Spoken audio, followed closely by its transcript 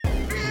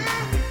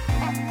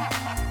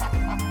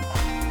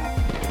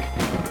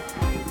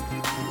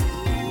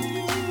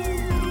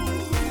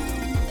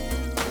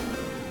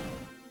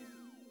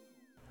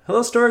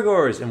Hello,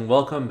 Storygoers, and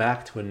welcome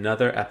back to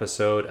another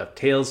episode of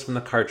Tales from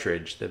the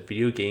Cartridge, the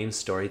video game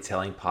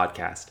storytelling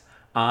podcast.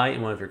 I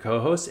am one of your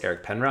co-hosts,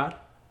 Eric Penrod.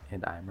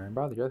 And I'm Ryan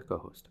Brother, your other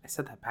co-host. I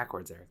said that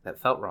backwards, Eric.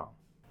 That felt wrong.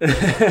 Do you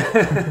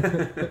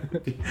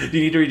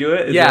need to redo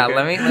it? Yeah, okay?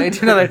 let me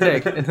do another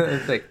take.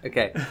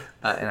 Okay.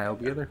 And I will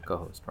be your other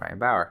co-host, Ryan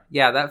Bauer.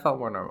 Yeah, that felt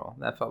more normal.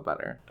 That felt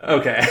better.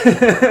 Okay.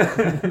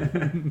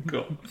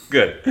 Cool.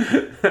 Good.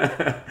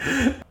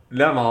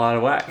 Now I'm all out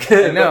of whack.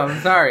 No,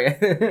 I'm sorry.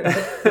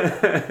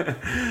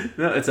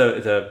 No, it's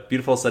a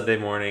beautiful Sunday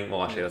morning.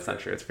 Well, actually, that's not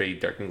true. It's pretty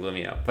dark and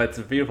gloomy out. But it's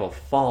a beautiful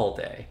fall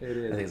day. It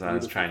is. I think is what I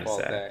was trying to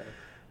say. Day.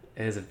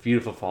 It is a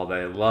beautiful fall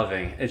day.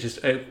 Loving.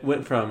 It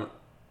went from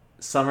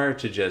summer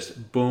to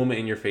just boom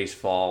in your face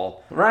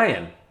fall.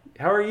 Ryan,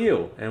 how are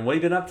you? And what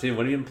have you been up to?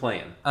 What have you been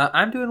playing?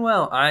 I'm doing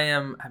well.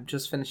 I'm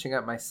just finishing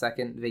up my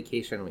second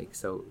vacation week.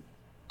 So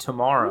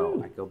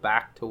tomorrow I go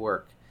back to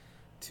work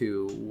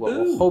to what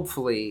will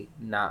hopefully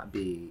not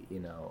be,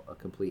 a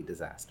complete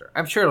disaster.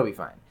 I'm sure it'll be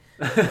fine.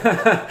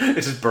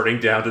 It's just burning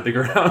down to the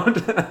ground.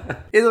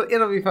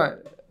 It'll be fine.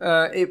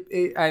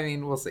 I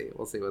mean, we'll see.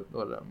 We'll see what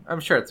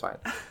I'm sure it's fine.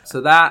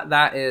 So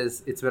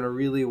it's been a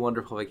really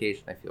wonderful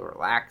vacation. I feel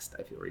relaxed.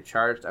 I feel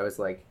recharged.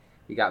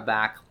 We got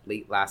back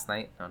late last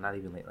night. No, not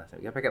even late last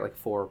night. We got back at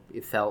 4.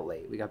 It felt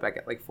late. We got back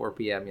at 4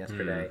 p.m.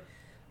 yesterday.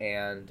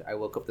 And I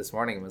woke up this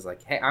morning and was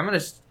like, hey, I'm going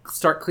to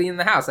start cleaning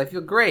the house. I feel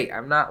great.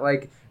 I'm not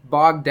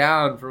bogged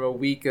down from a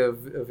week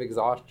of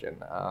exhaustion.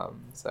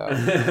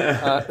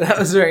 That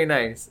was very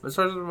nice. As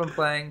far as what I've been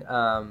playing,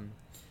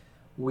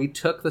 we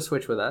took the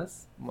Switch with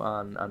us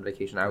on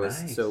vacation.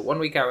 Nice. So 1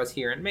 week I was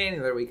here in Maine. The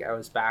other week I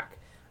was back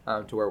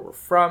to where we're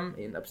from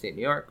in upstate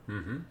New York.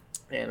 Mm-hmm.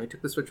 And we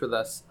took the Switch with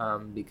us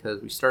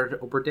because we started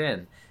Obra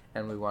Dinn.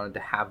 And we wanted to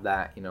have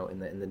that,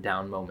 in the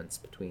down moments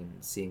between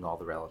seeing all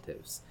the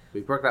relatives. We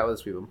broke that with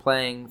us. We've been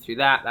playing through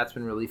that. That's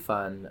been really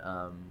fun.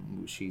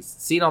 She's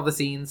seen all the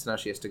scenes. Now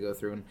she has to go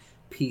through and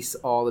piece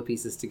all the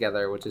pieces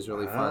together, which is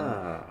really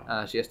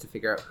fun. She has to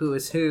figure out who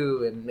is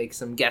who and make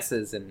some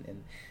guesses.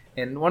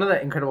 And one of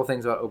the incredible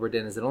things about Obra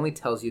Dinn is it only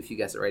tells you if you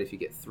guess it right if you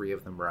get 3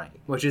 of them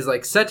right, which is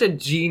such a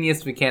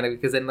genius mechanic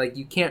because then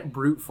you can't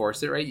brute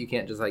force it, right? You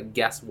can't just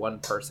guess one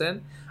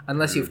person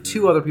unless you have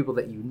 2 other people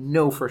that you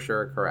know for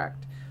sure are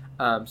correct.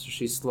 So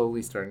she's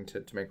slowly starting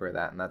to make her way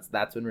that, and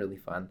that's been really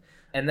fun.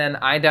 And then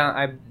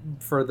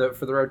for the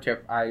road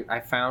trip, I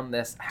found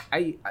this.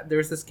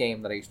 There's this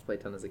game that I used to play a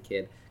ton as a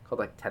kid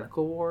called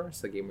Tentacle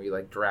Wars, a game where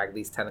you drag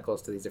these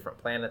tentacles to these different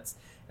planets,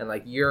 and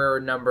your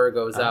number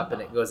goes up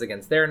and it goes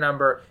against their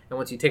number, and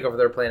once you take over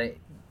their planet,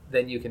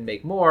 then you can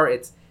make more.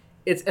 It's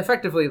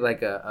effectively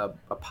a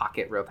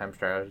pocket real-time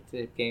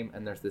strategy game,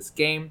 and there's this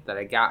game that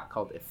I got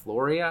called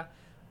Ifloria.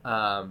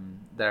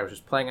 That I was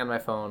just playing on my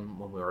phone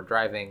when we were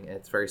driving.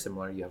 It's very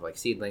similar. You have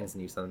seedlings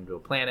and you send them to a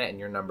planet and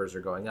your numbers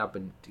are going up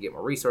and to get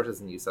more resources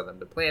and you send them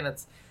to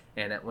planets.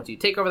 And once you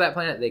take over that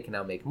planet, they can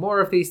now make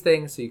more of these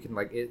things. So you can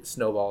it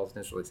snowballs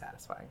and it's really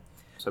satisfying.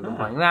 So I've been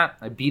playing that.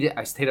 I beat it.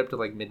 I stayed up to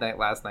midnight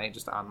last night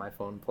just on my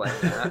phone playing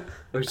that,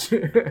 which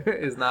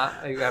is not,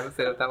 I haven't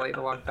stayed up that late in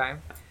a long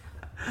time.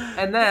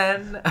 And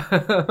then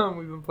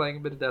we've been playing a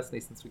bit of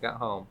Destiny since we got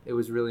home. It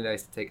was really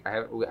nice to take. I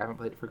haven't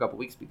played it for a couple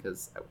weeks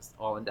because I was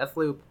all in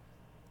Deathloop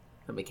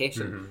on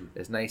vacation. Mm-hmm.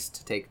 It's nice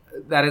to take.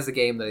 That is a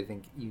game that I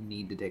think you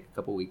need to take a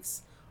couple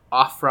weeks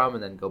off from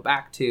and then go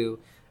back to.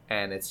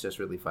 And it's just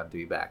really fun to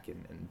be back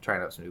and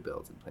trying out some new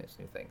builds and playing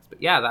some new things.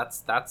 But yeah,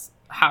 that's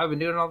how I've been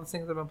doing all the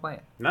things I've been playing.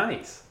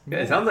 Nice. Yeah.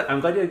 It sounds I'm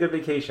glad you had a good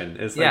vacation.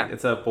 It's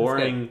it's a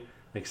boring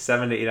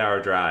 7 to 8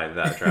 hour drive.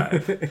 That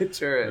drive. It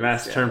sure is. The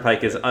Mass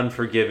Turnpike is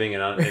unforgiving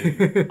and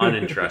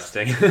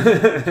uninteresting. It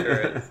sure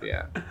is.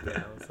 Yeah.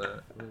 It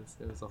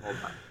was a whole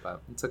time,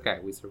 but it's okay.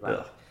 We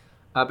survived.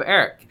 But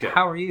Eric,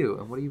 how are you?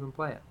 And what have you been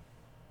playing?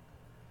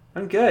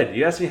 I'm good.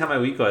 You asked me how my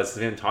week was.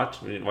 We didn't talk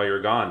to me while you were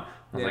gone.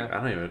 I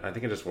was I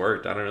think it just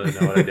worked. I don't really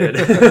know what I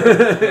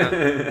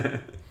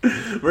did.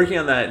 Working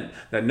on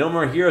that No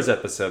More Heroes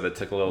episode that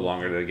took a little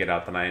longer to get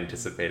out than I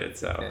anticipated.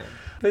 So,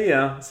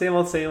 But same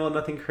old,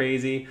 nothing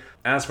crazy.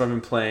 As for what I've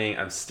been playing,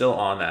 I'm still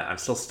on that. I'm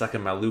still stuck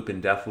in my loop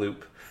in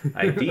Deathloop.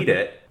 I beat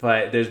it,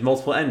 but there's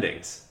multiple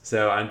endings.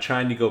 So I'm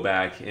trying to go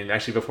back. And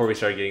actually, before we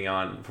started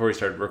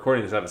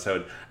recording this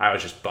episode, I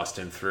was just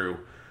busting through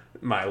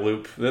my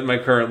loop, my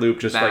current loop,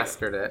 just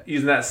mastered it,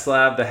 using that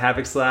slab, the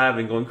Havoc slab,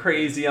 and going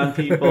crazy on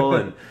people.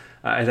 And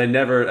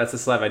that's a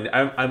slab. When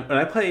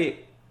I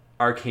play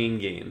arcane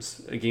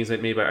games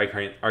made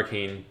by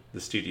Arcane, the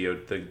studio,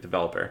 the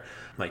developer,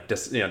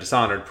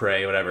 Dishonored,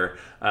 Prey, whatever.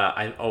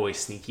 I'm always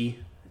sneaky,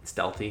 and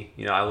stealthy.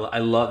 I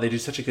love. They do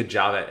such a good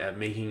job at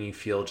making you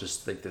feel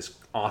just this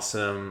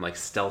awesome,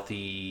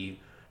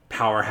 stealthy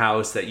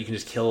powerhouse that you can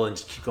just kill and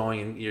just keep going,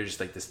 and you're just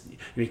this. You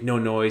make no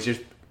noise. You're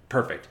just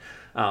perfect.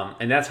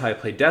 And that's how I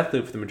played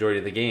Deathloop for the majority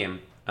of the game.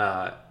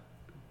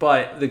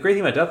 But the great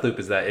thing about Deathloop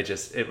is that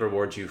it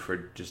rewards you for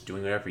just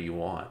doing whatever you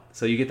want.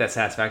 So you get that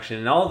satisfaction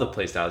in all of the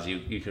playstyles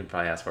you can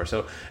probably ask for.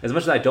 So as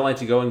much as I don't like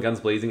to go in guns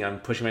blazing, I'm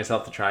pushing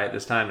myself to try it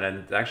this time, and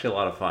it's actually a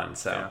lot of fun.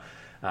 So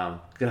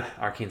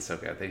Arcane's so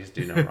good. They just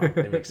do no wrong.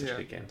 They make such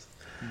good games.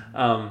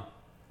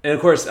 And of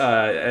course,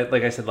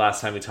 like I said last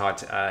time we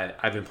talked,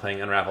 I've been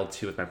playing Unravel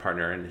 2 with my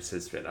partner, and this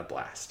has been a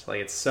blast. Like,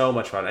 it's so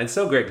much fun. And it's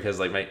so great because,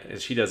 like,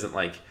 she doesn't,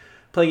 like,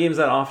 play games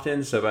that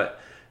often, so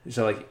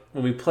like,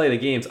 when we play the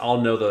games, I'll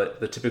know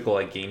the typical,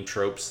 like, game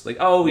tropes. Like,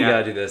 oh, we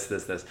gotta do this.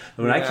 But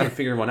when I can't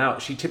figure one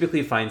out, she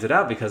typically finds it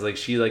out because, like,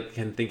 she, like,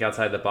 can think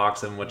outside the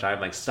box, in which I'm,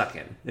 like, stuck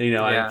in. You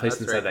know, I'm placed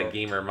inside that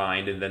gamer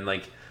mind, and then,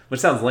 like, which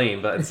sounds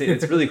lame, but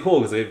it's really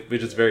cool because we're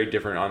just very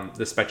different on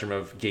the spectrum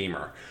of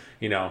gamer,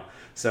 you know?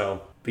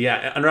 So, but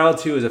yeah, Unravel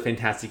 2 is a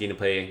fantastic game to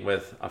play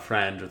with a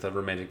friend, with a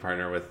romantic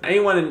partner, with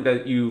anyone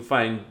that you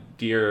find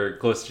dear or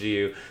close to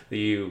you, that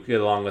you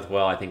get along with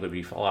well. I think would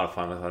be a lot of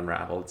fun with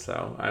Unraveled.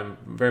 So I'm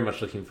very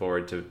much looking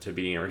forward to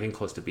beating it. We're getting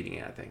close to beating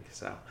it, I think.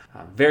 So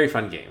very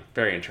fun game,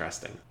 very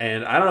interesting.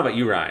 And I don't know about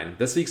you, Ryan.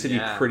 This week's going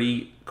to be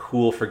pretty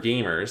cool for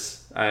gamers.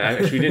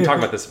 Actually, we didn't talk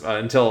about this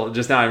until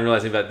just now. I'm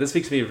realizing that this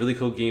week's going to be a really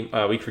cool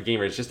week for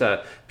gamers. Just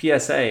a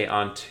PSA,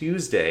 on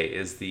Tuesday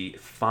is the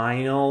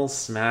final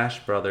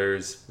Smash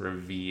Brothers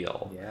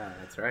reveal. Yeah,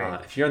 that's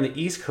right. If you're on the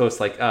East Coast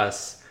like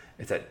us,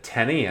 it's at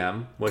 10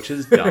 a.m., which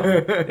is dumb.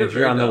 If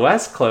you're on the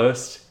West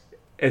Coast,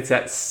 it's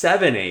at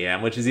 7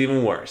 a.m., which is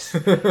even worse.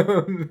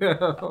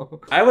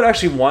 No. I would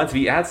actually want to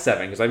be at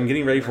 7 because I'm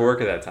getting ready for work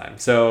at that time.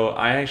 So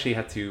I actually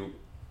have to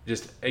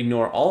just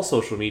ignore all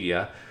social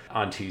media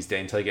on Tuesday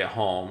until I get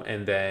home,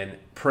 and then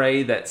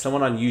pray that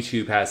someone on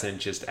YouTube hasn't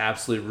just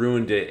absolutely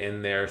ruined it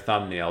in their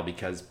thumbnail,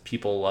 because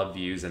people love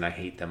views and I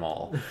hate them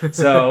all.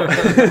 So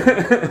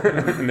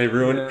and they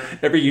ruin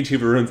every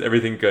YouTuber ruins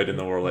everything good in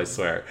the world, I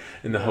swear,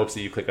 in the hopes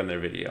that you click on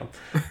their video.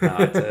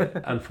 It's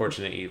an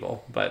unfortunate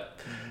evil. But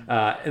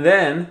and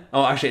then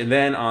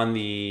on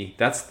the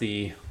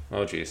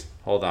oh geez,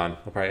 hold on,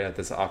 we'll probably edit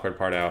this awkward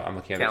part out. I'm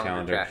looking at the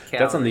calendar.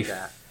 That's on the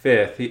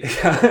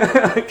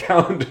 5th.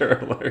 Calendar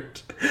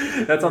alert.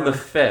 That's on the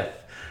 5th.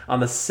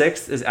 On the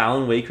 6th is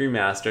Alan Wake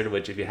Remastered,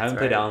 which if you haven't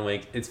played Alan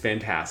Wake, it's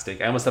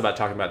fantastic. I almost thought about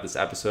talking about this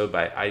episode,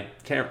 but I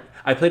can't.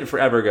 I played it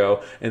forever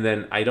ago, and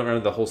then I don't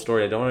remember the whole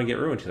story. I don't want to get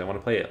ruined because I want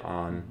to play it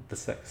on the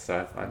 6th.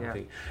 So I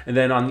think. And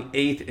then on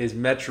the 8th is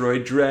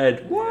Metroid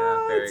Dread. What?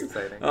 Yeah, very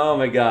exciting. Oh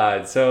my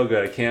god, so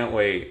good. I can't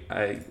wait.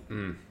 I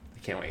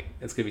can't wait.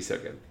 It's going to be so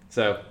good.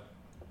 So,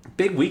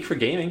 big week for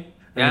gaming.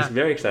 Yeah, I'm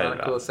very excited a lot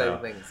of cool, exciting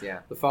things. Yeah,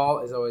 the fall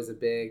is always a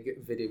big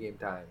video game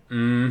time.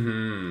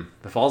 Mm-hmm.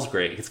 The fall's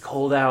great. It gets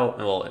cold out.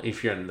 Well,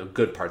 if you're in the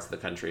good parts of the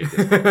country, it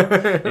gets cold.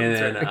 And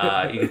then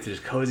you get to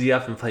just cozy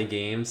up and play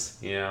games.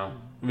 You know,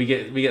 we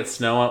get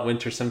snow on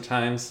winter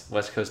sometimes.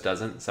 West Coast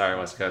doesn't. Sorry,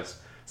 West Coast.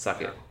 Suck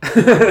it.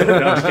 No,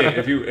 I'm just kidding.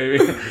 If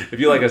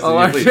you like us, all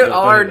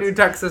our new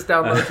Texas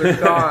downloads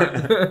are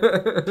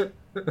gone.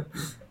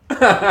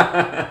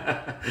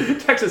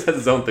 Texas has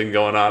its own thing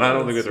going on. I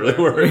don't think it's really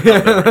worried.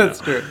 That's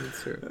true.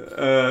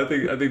 I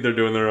think they're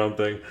doing their own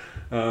thing.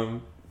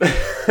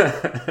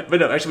 But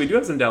no, actually, we do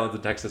have some downloads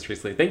in Texas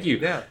recently. Thank you.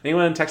 Yeah.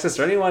 Anyone in Texas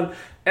or anyone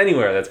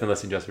anywhere that's been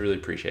listening to us, we really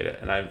appreciate it.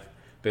 And I've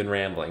been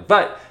rambling.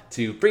 But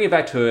to bring it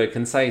back to a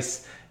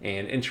concise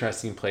and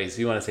interesting place,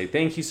 we want to say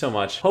thank you so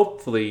much.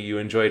 Hopefully you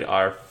enjoyed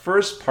our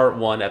first part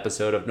 1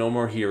 episode of No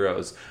More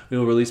Heroes. We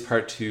will release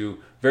part 2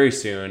 very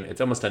soon.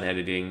 It's almost done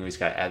editing. We just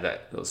got to add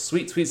those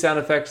sweet sound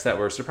effects that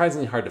were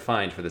surprisingly hard to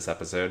find for this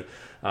episode.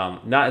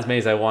 Not as many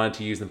as I wanted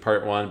to use in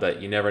part 1, but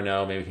you never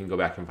know. Maybe we can go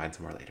back and find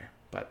some more later.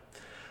 But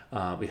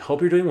we hope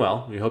you're doing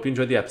well. We hope you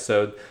enjoyed the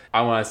episode.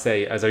 I want to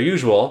say, as our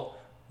usual,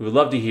 we would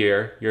love to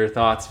hear your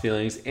thoughts,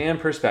 feelings, and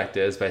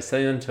perspectives by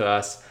sending them to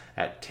us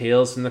at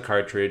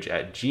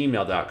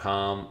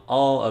talesfromthecartridge@gmail.com.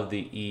 All of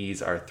the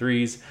E's are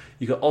 3s.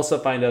 You can also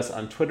find us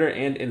on Twitter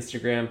and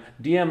Instagram.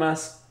 DM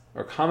us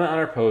or comment on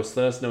our posts.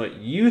 Let us know what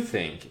you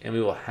think, and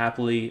we will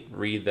happily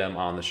read them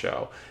on the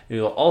show. And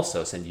we will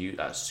also send you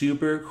a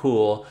super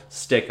cool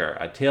sticker,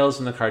 a Tales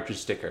from the Cartridge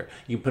sticker.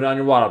 You can put it on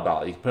your water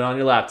bottle. You can put it on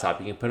your laptop.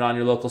 You can put it on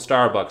your local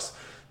Starbucks.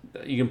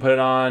 You can put it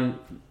on...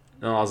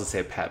 No, I was going to say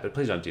a pet, but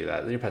please don't do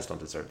that. Your pets don't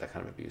deserve that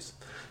kind of abuse.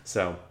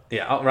 So,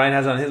 yeah, Ryan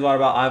has it on his water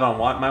bottle. I have it on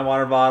my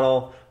water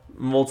bottle.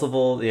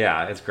 Multiple.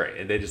 Yeah, it's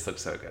great. They just look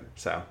so good.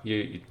 So,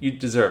 you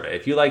deserve it.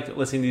 If you like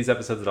listening to these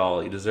episodes at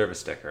all, you deserve a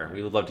sticker.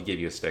 We would love to give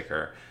you a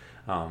sticker.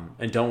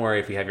 And don't worry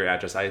if we have your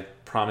address. I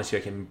promise you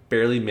I can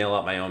barely mail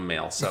out my own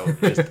mail. So,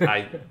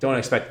 I don't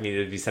expect me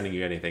to be sending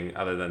you anything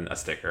other than a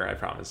sticker. I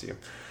promise you.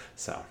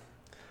 So,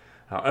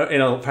 probably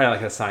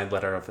like a signed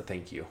letter of a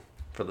thank you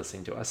for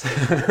listening to us.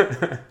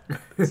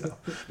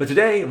 But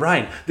today,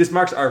 Ryan, this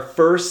marks our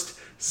first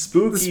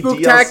spooky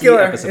DLC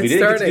episode. We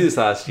didn't get to do this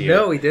last year.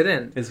 No, we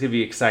didn't. It's going to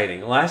be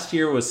exciting. Last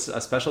year was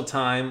a special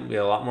time. We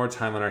had a lot more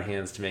time on our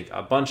hands to make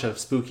a bunch of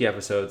spooky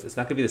episodes. It's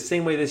not going to be the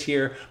same way this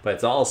year, but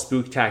it's all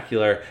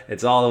spooktacular.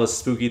 It's all those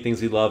spooky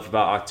things we love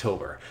about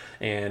October.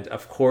 And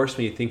of course,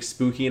 when you think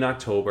spooky in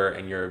October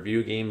and you're a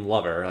video game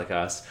lover like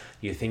us,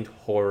 you think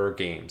horror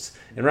games.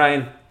 And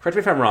Ryan, correct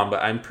me if I'm wrong,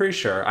 but I'm pretty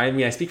sure,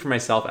 I speak for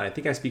myself, and I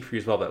think I speak for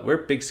you as well, but we're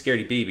big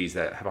scaredy babies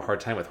that have a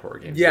hard time with horror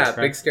games. Yeah,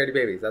 big scaredy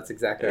babies. That's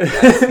exactly right.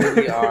 That's who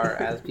we are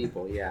as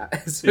people, yeah.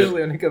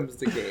 Especially when it comes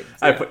to games.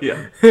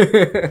 Yeah.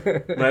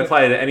 When I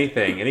apply to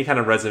anything, any kind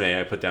of resume,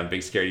 I put down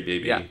big scaredy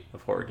baby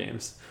of horror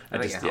games. I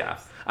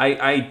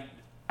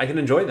I can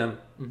enjoy them,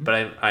 but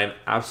I'm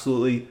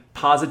absolutely,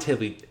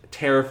 positively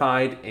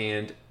terrified,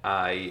 and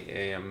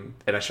I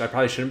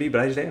probably shouldn't be,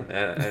 but I just am.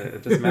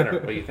 It doesn't matter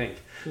what you think.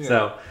 Yeah.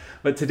 So,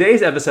 but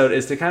today's episode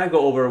is to kind of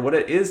go over what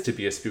it is to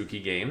be a spooky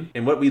game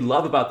and what we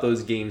love about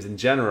those games in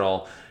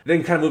general,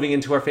 then kind of moving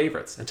into our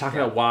favorites and talking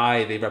about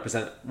why they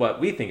represent what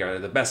we think are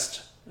the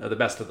best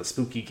of the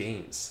spooky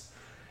games.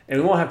 And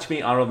we won't have too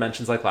many honorable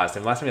mentions like last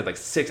time. Last time we had like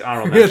 6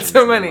 honorable mentions.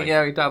 So many.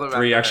 Like we talked about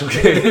 3 actual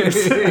games.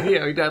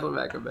 We dialed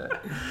back a bit.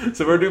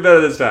 So we're doing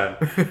better this time.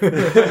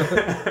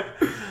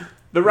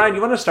 But Ryan,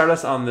 you want to start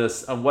us on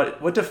this?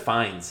 What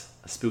defines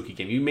a spooky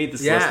game? You made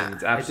this list, and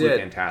it's absolutely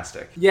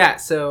fantastic. Yeah,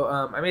 so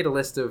I made a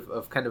list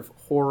of kind of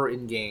horror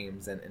in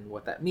games and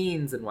what that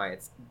means and why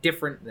it's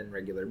different than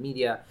regular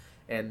media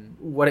and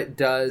what it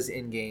does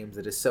in games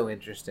that is so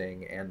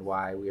interesting and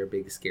why we are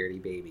big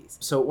scaredy babies.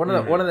 So one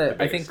of the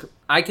I think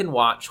I can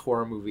watch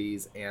horror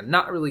movies and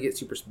not really get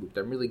super spooked.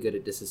 I'm really good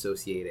at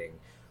disassociating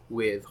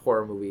with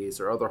horror movies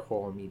or other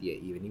horror media,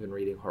 even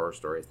reading horror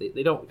stories.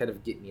 They don't kind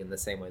of get me in the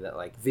same way that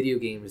like video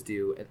games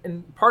do.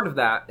 And part of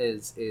that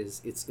is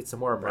it's a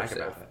more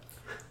immersive.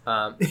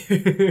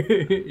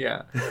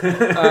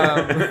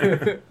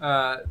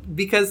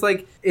 Because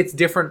like it's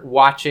different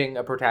watching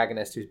a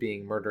protagonist who's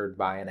being murdered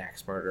by an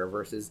axe murderer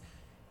versus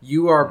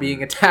you are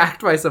being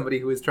attacked by somebody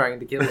who is trying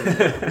to kill you. You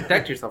have to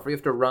protect yourself, or you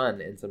have to run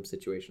in some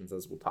situations,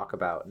 as we'll talk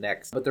about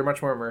next. But they're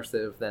much more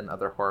immersive than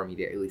other horror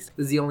media, at least.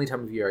 This is the only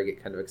time of year I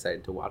get kind of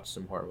excited to watch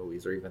some horror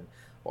movies or even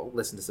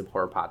listen to some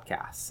horror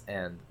podcasts.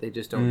 And they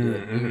just don't do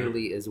it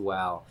nearly as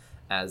well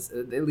as,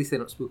 at least they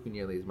don't spook me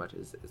nearly as much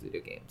as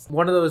video games.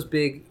 One of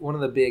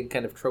the big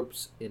kind of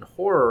tropes in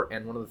horror,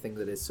 and one of the things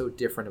that is so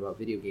different about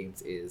video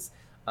games is,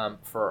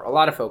 for a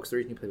lot of folks, the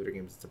reason you play video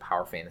games is it's a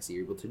power fantasy.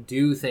 You're able to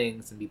do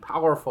things and be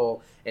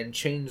powerful and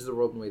change the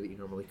world in a way that you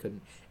normally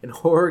couldn't. And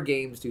horror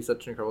games do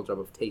such an incredible job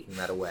of taking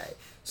that away.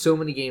 So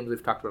many games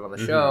we've talked about on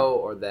the show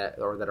or that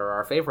are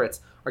our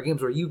favorites are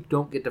games where you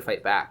don't get to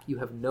fight back. You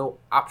have no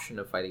option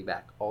of fighting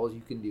back. All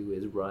you can do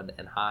is run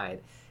and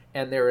hide.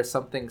 And there is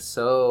something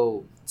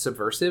so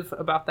subversive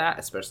about that,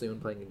 especially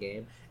when playing a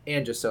game,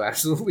 and just so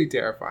absolutely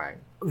terrifying.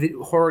 The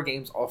horror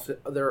games, often,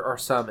 there are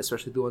some,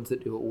 especially the ones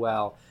that do it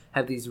well,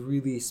 have these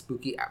really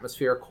spooky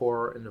atmospheric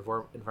horror and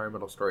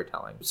environmental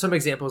storytelling. Some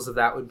examples of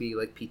that would be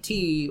like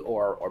PT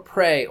or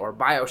Prey or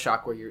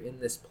Bioshock, where you're in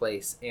this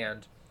place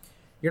and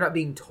you're not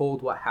being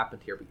told what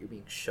happened here, but you're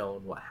being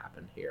shown what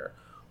happened here.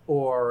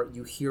 Or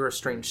you hear a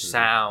strange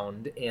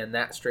sound, and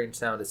that strange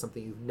sound is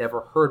something you've never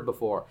heard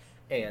before.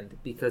 And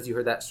because you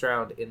heard that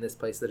sound in this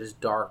place that is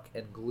dark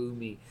and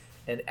gloomy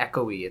and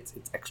echoey, it's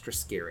extra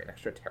scary and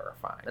extra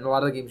terrifying. And a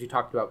lot of the games you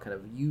talked about kind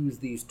of use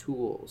these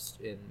tools.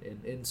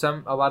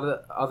 A lot of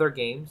the other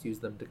games use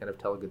them to kind of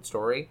tell a good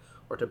story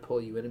or to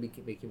pull you in and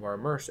make you more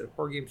immersed. And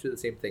horror games do the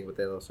same thing, but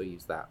they also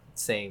use that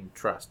same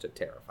trust to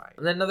terrify.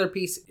 And then another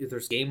piece,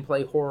 there's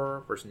gameplay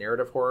horror versus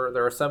narrative horror.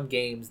 There are some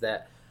games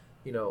that,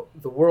 you know,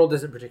 the world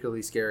isn't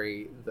particularly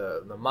scary,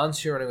 the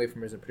monster you're running away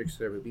from isn't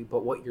particularly scary,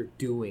 but what you're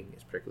doing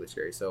is particularly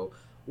scary. So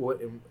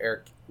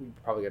Eric, we're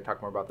probably going to talk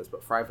more about this,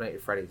 but Five Nights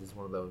at Freddy's is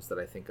one of those that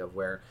I think of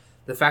where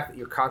the fact that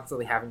you're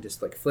constantly having to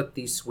like flip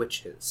these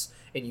switches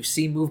and you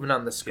see movement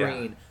on the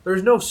screen,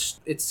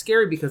 it's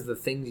scary because of the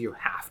things you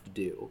have to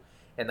do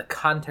and the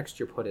context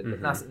you're put in, but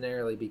not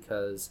necessarily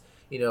because,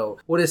 you know,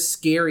 what is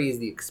scary is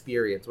the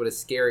experience. What is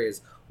scary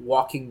is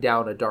walking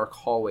down a dark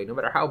hallway, no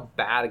matter how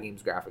bad a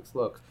game's graphics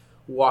look.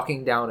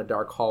 Walking down a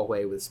dark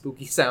hallway with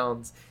spooky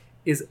sounds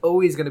is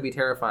always going to be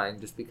terrifying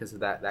just because of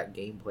that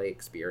gameplay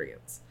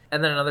experience.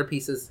 And then another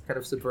piece is kind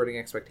of subverting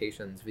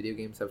expectations. Video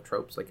games have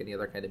tropes like any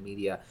other kind of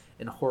media,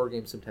 and horror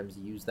games sometimes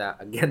use that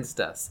against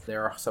us.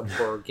 There are some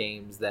horror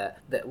games that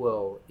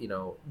will, you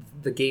know,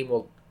 the game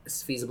will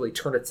feasibly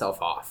turn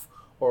itself off,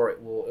 or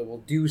it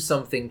will do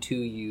something to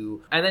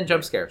you. And then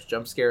jump scares.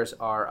 Jump scares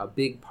are a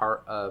big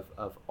part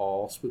of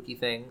all spooky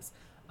things.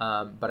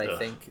 But I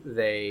think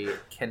they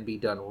can be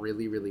done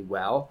really, really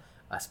well,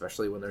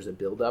 especially when there's a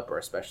build-up or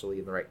especially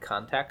in the right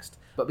context.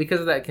 But because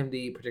of that, it can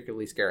be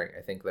particularly scaring.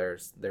 I think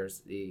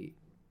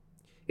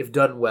if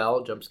done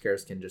well, jump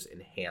scares can just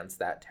enhance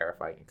that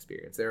terrifying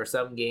experience. There are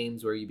some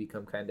games where you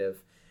become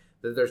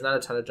there's not a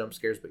ton of jump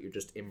scares, but you're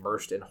just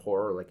immersed in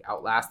horror, like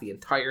Outlast the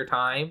entire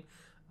time.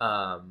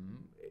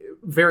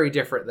 Very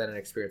different than an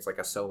experience like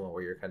a Soma,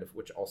 where you're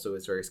which also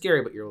is very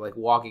scary, but you're like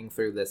walking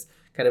through this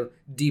kind of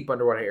deep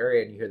underwater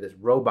area and you hear this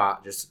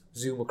robot just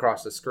zoom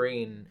across the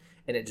screen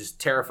and it just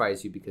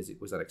terrifies you because it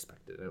was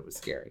unexpected and it was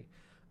scary.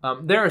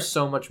 There is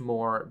so much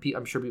more.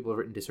 I'm sure people have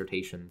written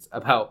dissertations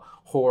about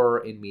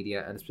horror in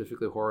media and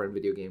specifically horror in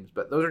video games,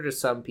 but those are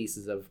just some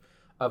pieces of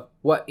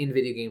what in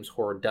video games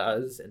horror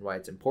does and why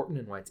it's important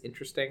and why it's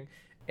interesting.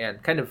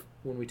 And kind of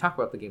when we talk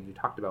about the games we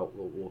talked about,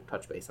 we'll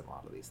touch base on a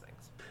lot of these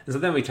things. And so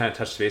then we kind of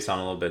touched base on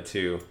a little bit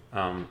too.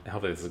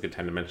 Hopefully this is a good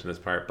time to mention this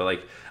part. But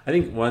like, I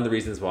think one of the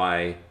reasons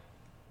why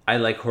I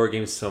like horror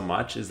games so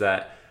much is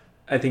that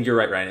I think you're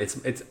right, Ryan.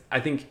 It's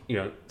I think, you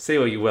know, say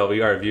what you will,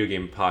 we are a video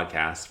game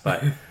podcast,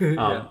 but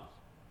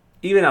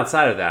even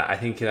outside of that, I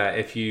think that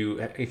if you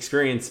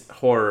experience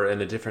horror in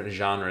the different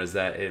genres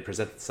that it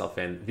presents itself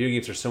in, video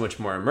games are so much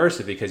more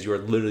immersive because you are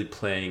literally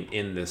playing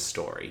in this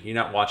story. You're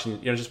not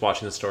just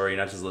watching the story,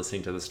 you're not just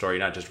listening to the story,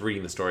 you're not just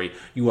reading the story.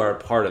 You are a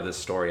part of the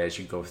story as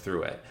you go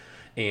through it.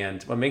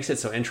 And what makes it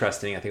so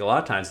interesting, I think a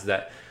lot of times,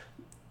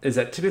 is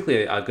that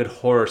typically a good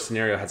horror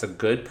scenario has a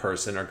good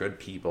person or good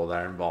people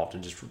that are involved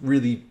in just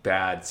really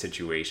bad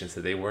situations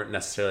that they weren't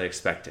necessarily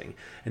expecting.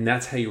 And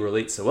that's how you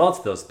relate so well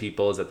to those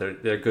people, is that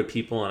they're good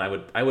people. And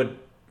I would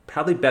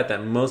probably bet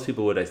that most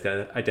people would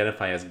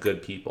identify as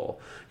good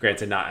people.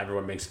 Granted, not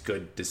everyone makes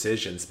good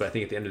decisions, but I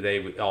think at the end of the day,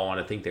 we all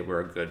want to think that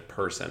we're a good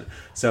person.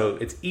 So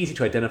it's easy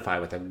to identify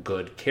with a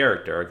good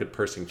character, a good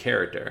person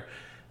character.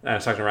 I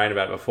was talking to Ryan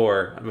about it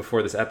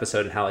before this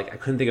episode, and how like I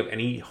couldn't think of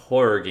any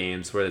horror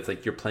games where it's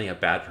like you're playing a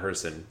bad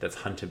person that's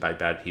hunted by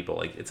bad people.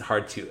 Like it's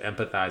hard to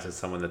empathize with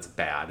someone that's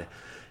bad,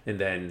 and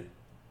then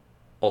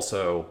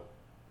also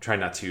try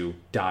not to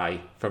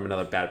die from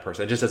another bad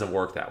person. It just doesn't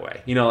work that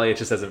way.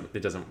 Like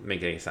it doesn't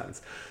make any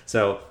sense.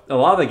 So a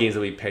lot of the games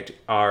that we picked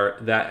are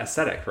that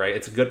aesthetic, right?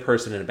 It's a good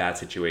person in a bad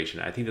situation.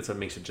 I think that's what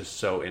makes it just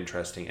so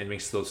interesting and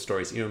makes those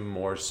stories even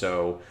more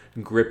so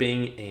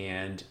gripping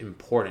and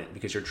important,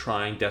 because you're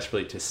trying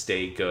desperately to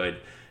stay good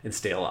and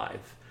stay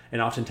alive.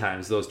 And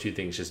oftentimes those two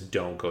things just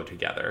don't go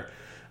together.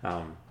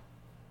 A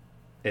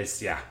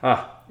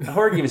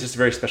horror game is just a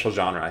very special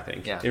genre, I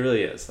think. Yeah. It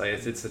really is. Like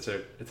it's such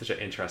an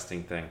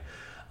interesting thing.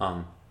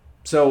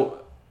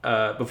 So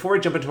before we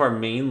jump into our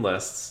main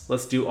lists,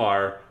 let's do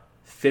our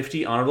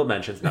 50 honorable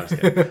mentions. No, I'm just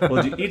kidding.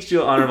 We'll each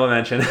do an honorable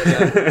mention.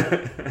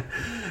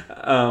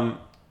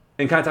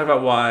 And kind of talk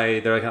about why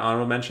they're like an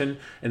honorable mention,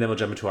 and then we'll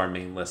jump into our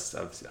main list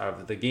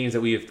of the games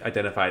that we've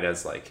identified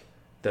as like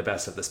the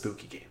best of the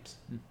spooky games.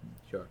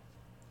 Sure.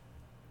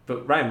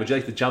 But Ryan, would you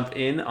like to jump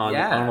in on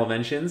honorable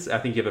mentions? I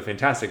think you have a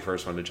fantastic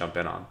first one to jump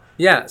in on.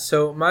 Yeah,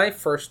 so my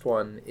first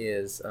one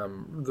is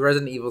the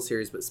Resident Evil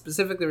series, but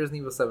specifically Resident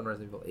Evil 7,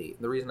 Resident Evil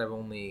 8. The reason I've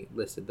only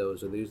listed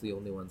those are the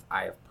only ones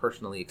I have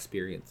personally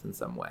experienced in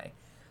some way.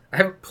 I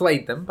haven't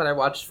played them, but I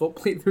watched full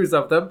playthroughs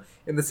of them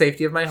in the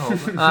safety of my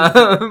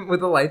home with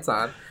the lights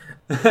on.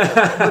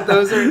 But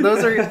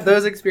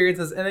those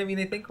experiences, and I mean,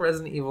 I think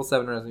Resident Evil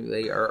 7 and Resident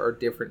Evil 8 are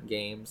different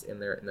games in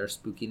their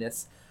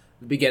spookiness.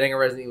 The beginning of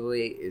Resident Evil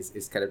 8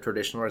 is kind of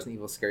traditional Resident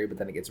Evil scary, but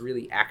then it gets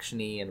really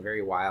actiony and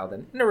very wild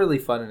and in a really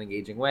fun and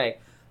engaging way.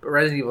 But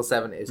Resident Evil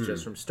 7 is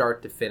just from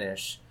start to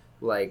finish,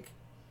 like,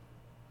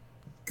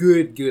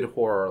 good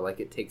horror. Like,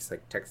 it takes,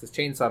 like, Texas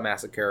Chainsaw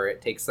Massacre,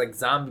 it takes, like,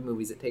 zombie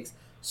movies, it takes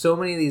so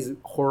many of these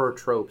horror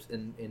tropes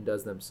and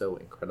does them so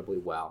incredibly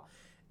well.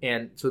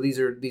 And so these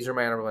are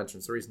my honorable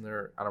mentions. The reason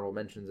they're honorable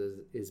mentions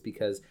is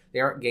because they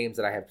aren't games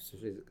that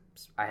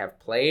I have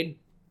played,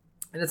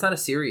 and it's not a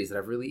series that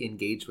I've really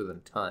engaged with a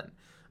ton.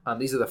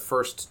 These are the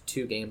first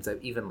two games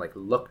I've even like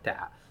looked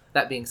at.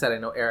 That being said, I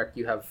know, Eric,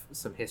 you have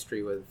some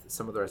history with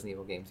some of the Resident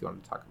Evil games you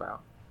wanted to talk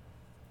about.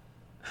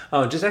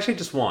 Oh,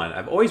 just one.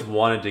 I've always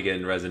wanted to get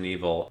in Resident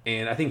Evil,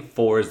 and I think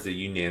 4 is the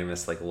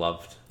unanimous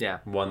loved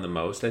one the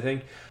most, I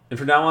think. And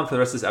from now on, for the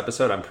rest of this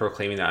episode, I'm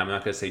proclaiming that I'm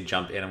not going to say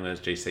jump in. I'm going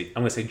to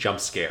say jump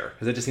scare,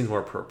 because it just seems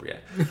more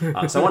appropriate.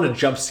 So I want to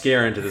jump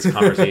scare into this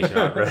conversation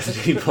about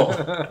Resident Evil.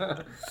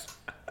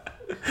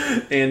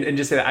 And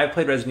just say that I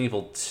played Resident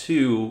Evil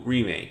 2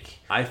 Remake.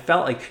 I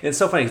felt like, and it's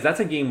so funny because that's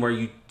a game where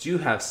you do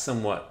have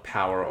somewhat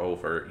power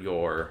over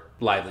your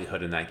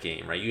livelihood in that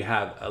game, right? You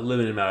have a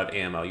limited amount of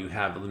ammo, you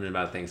have a limited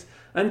amount of things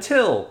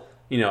until,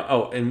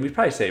 and we'd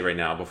probably say right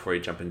now before we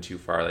jump in too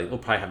far, we'll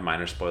probably have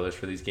minor spoilers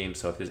for these games.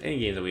 So if there's any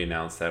games that we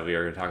announce that we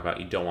are going to talk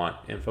about you don't want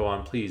info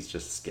on, please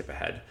just skip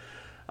ahead.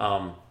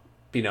 So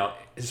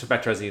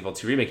back to Resident Evil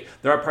 2 Remake,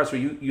 there are parts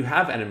where you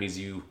have enemies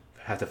you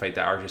have to fight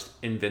that are just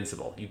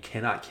invincible. You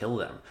cannot kill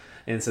them.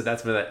 And so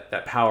that's where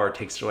that power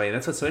takes it away. And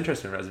that's what's so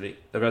interesting in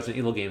the Resident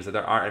Evil games, that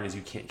there are enemies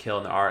you can't kill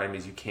and there are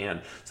enemies you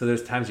can. So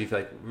there's times where you feel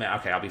like, man,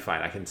 okay, I'll be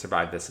fine. I can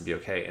survive this and be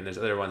okay. And there's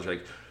other ones where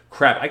you're like,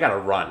 crap, I gotta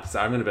run because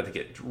I'm about to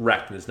get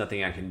wrecked and there's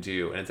nothing I can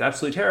do. And it's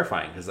absolutely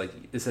terrifying because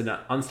it's an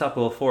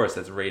unstoppable force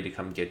that's ready to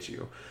come get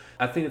you.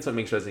 I think that's what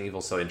makes Resident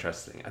Evil so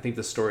interesting. I think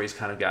the story's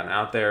kind of gotten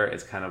out there.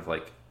 It's kind of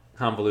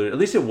convoluted. At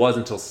least it was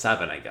until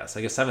 7, I guess.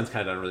 I guess 7's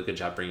kind of done a really good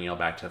job bringing it all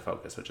back to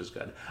focus, which is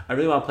good. I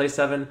really want to play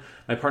 7.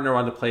 My partner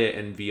wanted to play it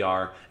in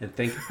VR, and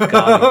thank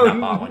God he's not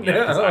bought one yet.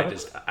 Because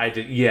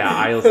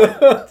I was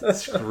like,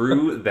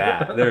 screw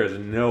that. There is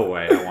no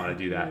way I want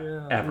to do that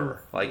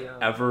ever.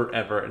 Ever,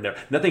 never.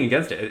 Nothing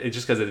against it. It's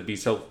just because it'd be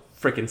so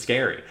freaking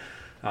scary.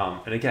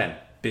 And again,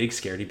 big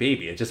scaredy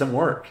baby. It just doesn't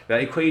work.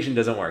 That equation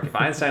doesn't work. If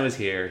Einstein was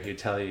here, he'd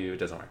tell you it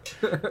doesn't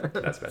work.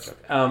 That's a bad joke.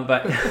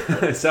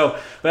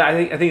 But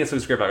I think that's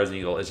what's great about Resident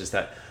Evil is just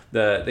that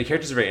the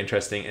characters are very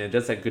interesting, and it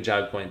does that good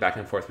job going back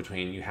and forth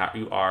between you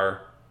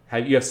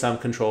have some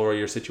control over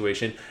your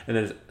situation, and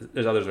then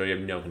there's others where you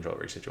have no control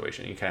over your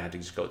situation. You kind of have to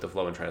just go with the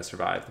flow and try to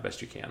survive the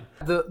best you can.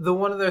 The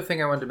one other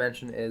thing I wanted to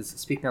mention is,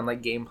 speaking on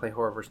gameplay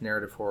horror versus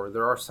narrative horror,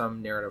 there are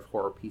some narrative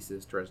horror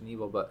pieces to Resident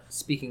Evil, but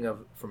speaking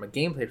of from a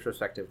gameplay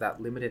perspective,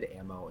 that limited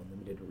ammo and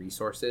limited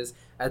resources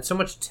adds so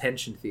much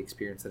tension to the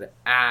experience that it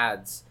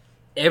adds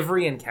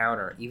every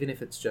encounter, even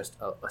if it's just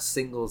a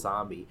single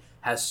zombie,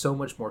 has so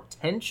much more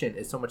tension,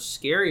 is so much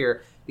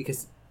scarier,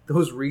 because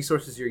those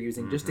resources you're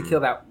using just to kill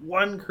that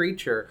one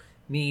creature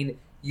mean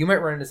you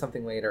might run into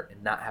something later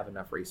and not have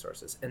enough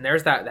resources. And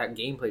there's that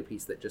gameplay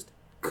piece that just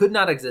could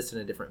not exist in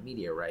a different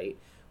media, right?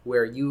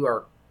 Where you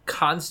are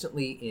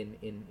constantly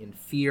in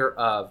fear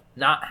of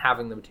not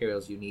having the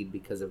materials you need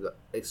because of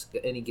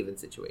any given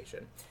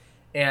situation.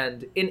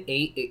 And in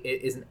 8,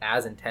 it isn't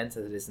as intense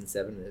as it is in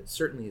 7. And it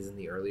certainly is in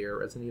the earlier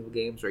Resident Evil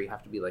games, where you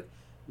have to be like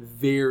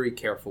very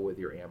careful with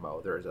your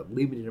ammo. There is a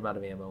limited amount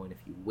of ammo, and if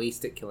you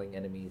waste it killing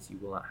enemies, you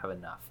will not have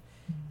enough.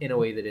 In a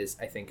way that is,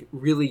 I think,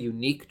 really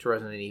unique to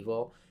Resident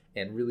Evil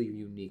and really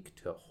unique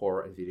to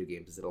horror and video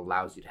games, is it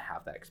allows you to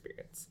have that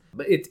experience.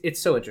 But it's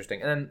so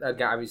interesting. And then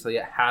again, obviously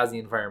it has the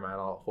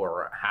environmental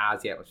horror, it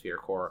has the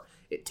atmospheric horror.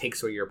 It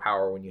takes away your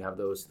power when you have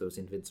those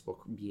invincible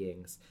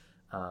beings.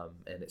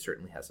 And it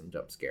certainly has some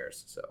jump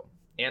scares. So,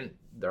 and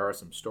there are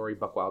some story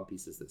buck wild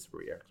pieces that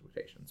super your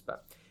expectations.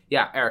 But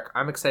yeah, Eric,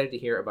 I'm excited to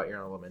hear about your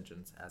honorable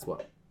mentions as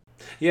well.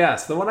 Yeah,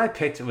 so the one I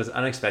picked was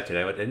unexpected.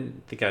 I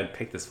didn't think I'd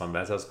pick this one,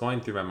 but as I was going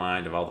through my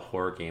mind of all the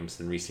horror games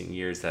in recent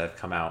years that have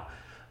come out,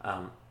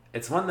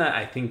 it's one that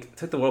I think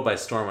took the world by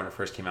storm when it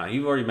first came out.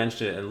 You already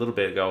mentioned it a little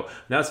bit ago.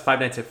 Now it's Five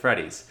Nights at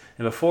Freddy's.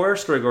 And before,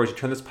 Storygoers, you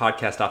turn this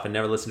podcast off and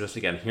never listen to us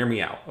again, hear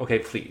me out. Okay,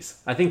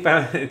 please. I think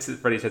Five Nights at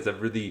Freddy's has a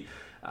really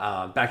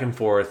back and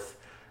forth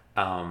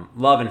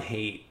love and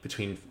hate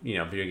between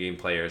video game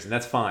players, and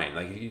that's fine.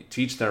 Like,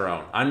 to each their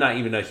own. I'm not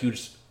even a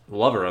huge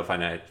lover of Five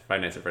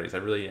Nights at Freddy's. I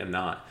really am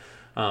not.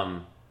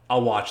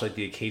 I'll watch like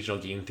the occasional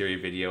game theory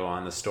video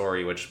on the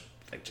story, which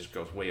like just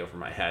goes way over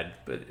my head,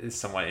 but it's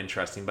somewhat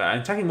interesting. But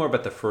I'm talking more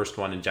about the first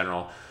one in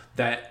general.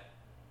 That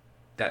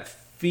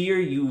fear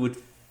you would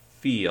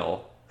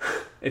feel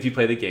if you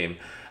play the game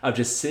of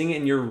just sitting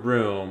in your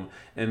room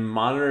and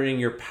monitoring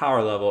your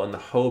power level in the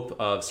hope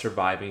of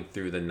surviving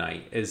through the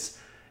night is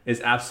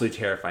absolutely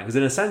terrifying. Because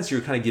in a sense,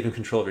 you're kind of given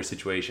control of your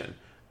situation.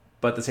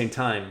 But at the same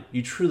time,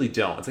 you truly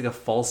don't. It's like a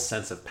false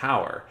sense of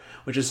power,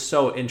 which is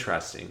so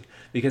interesting.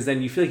 Because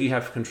then you feel like you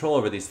have control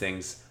over these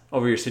things,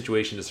 over your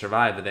situation to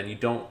survive, but then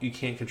you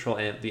can't control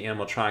the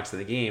animatronics of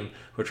the game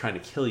who are trying to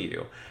kill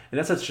you. And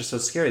that's what's just so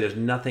scary. There's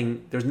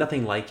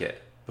nothing like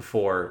it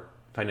before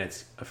Five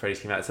Nights at Freddy's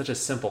came out. It's such a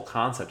simple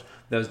concept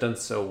that was done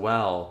so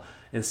well,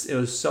 and it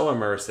was so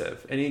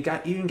immersive. And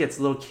it even gets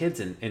little kids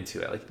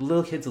into it. Like,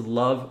 little kids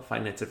love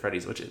Five Nights at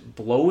Freddy's, which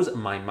blows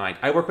my mind.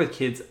 I work with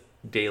kids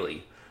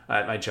daily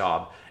at my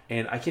job,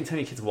 and I can't tell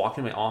you kids walk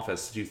in my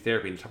office to do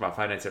therapy and talk about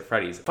Five Nights at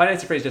Freddy's. Five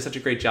Nights at Freddy's does such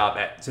a great job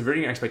at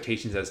subverting your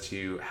expectations as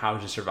to how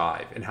to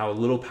survive and how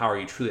little power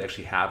you truly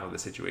actually have of the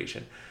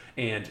situation.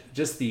 And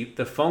just the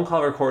phone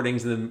call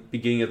recordings in the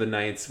beginning of the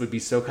nights would be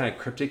so kind of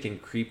cryptic and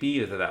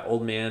creepy, that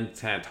old man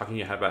kind of talking to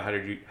you about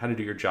how to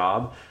do your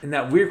job. And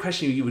that weird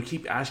question you would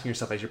keep asking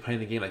yourself as you're playing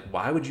the game, like,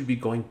 why would you be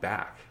going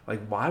back?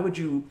 Like, why would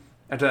you,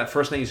 after that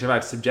first night you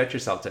survive, subject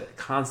yourself to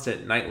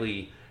constant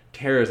nightly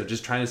terrors of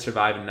just trying to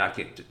survive and not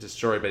get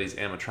destroyed by these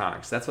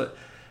animatronics? That's what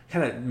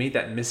kind of made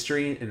that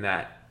mystery and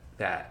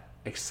that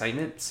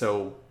excitement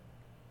so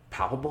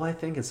palpable, I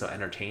think, and so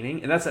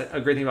entertaining. And that's a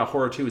great thing about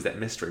horror too, is that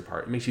mystery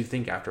part. It makes you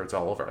think after it's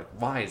all over, like,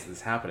 why is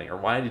this happening, or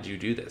why did you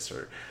do this?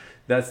 Or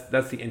that's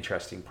the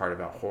interesting part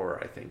about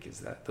horror, I think, is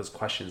that those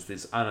questions,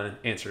 these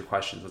unanswered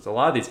questions, which a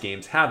lot of these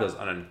games have those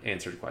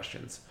unanswered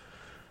questions.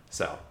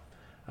 So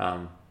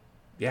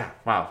yeah,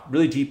 wow,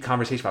 really deep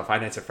conversation about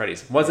Five Nights at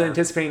Freddy's. Wasn't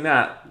anticipating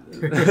that.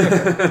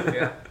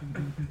 Yeah.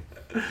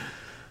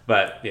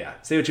 But yeah,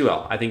 say what you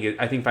will. I think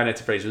Five Nights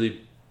at Freddy's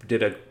really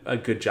did a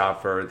good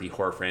job for the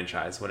horror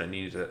franchise when it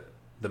needed it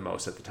the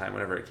most at the time,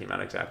 whenever it came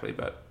out exactly.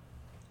 But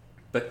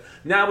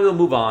now we will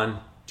move on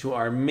to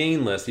our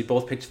main list. We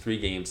both picked 3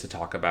 games to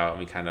talk about, and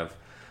we kind of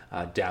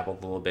dabbled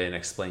a little bit in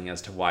explaining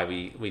as to why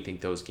we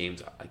think those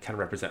games kind of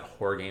represent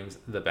horror games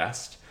the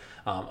best.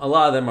 A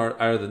lot of them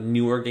are the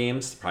newer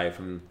games, probably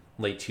from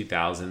late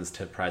 2000s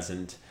to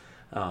present.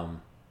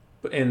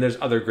 And there's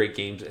other great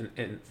games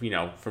and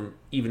from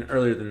even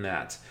earlier than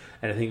that.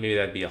 And I think maybe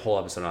that'd be a whole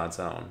episode on its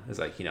own. It's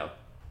like,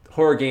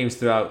 horror games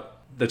throughout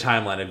the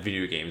timeline of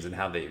video games and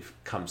how they've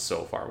come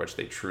so far, which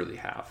they truly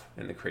have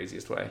in the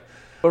craziest way.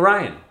 But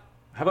Ryan,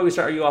 how about we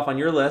start you off on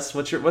your list?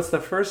 What's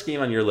the first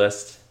game on your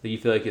list that you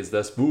feel like is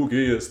the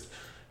spookiest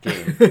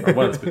game, or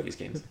one of the spookiest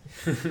games?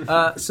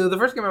 So the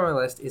first game on my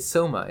list is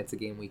Soma. It's a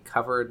game we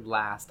covered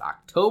last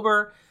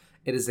October.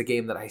 It is a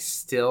game that I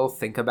still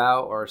think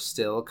about, or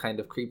still kind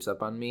of creeps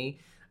up on me.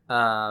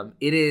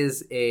 It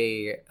is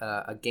a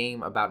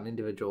game about an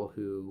individual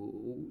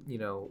who,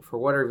 for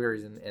whatever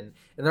reason, and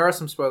there are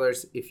some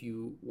spoilers if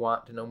you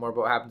want to know more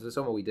about what happens to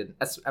Soma. We did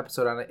an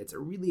episode on it. It's a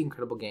really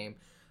incredible game,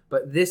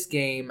 but this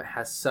game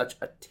has such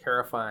a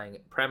terrifying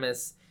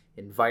premise,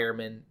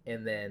 environment,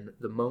 and then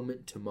the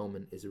moment to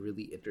moment is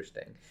really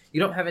interesting. You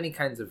don't have any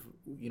kinds of,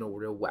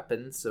 real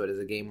weapons, so it is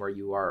a game where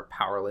you are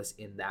powerless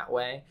in that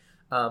way.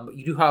 But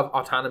you do have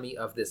autonomy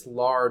of this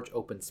large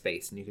open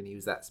space, and you can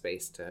use that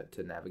space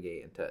to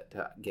navigate and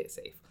to get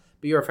safe.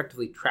 But you're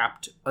effectively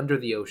trapped under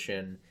the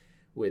ocean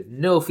with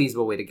no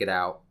feasible way to get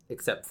out,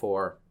 except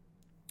for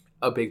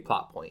a big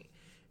plot point.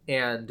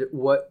 And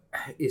what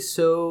is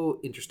so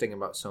interesting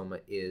about Soma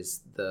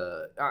is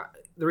the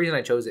reason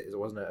I chose it is it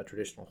wasn't a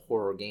traditional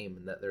horror game,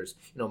 and that there's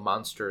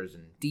monsters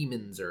and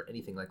demons or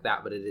anything like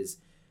that, but it is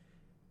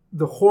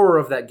the horror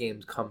of that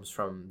game comes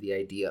from the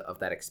idea of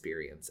that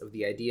experience, of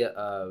the idea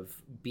of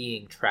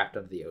being trapped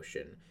under the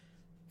ocean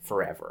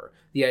forever,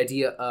 the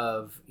idea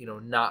of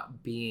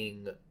not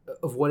being,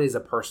 of what is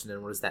a person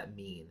and what does that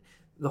mean.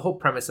 The whole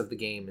premise of the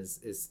game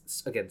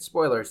is again,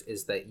 spoilers,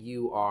 is that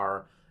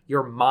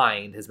your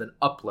mind has been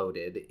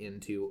uploaded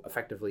into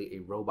effectively a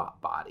robot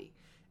body,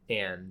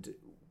 and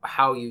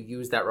how you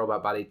use that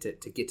robot body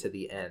to get to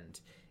the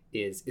end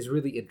is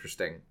really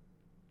interesting.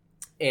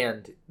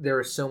 And there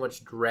is so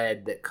much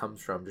dread that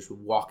comes from just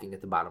walking at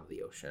the bottom of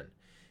the ocean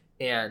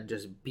and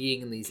just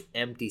being in these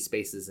empty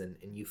spaces, and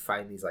you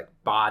find these like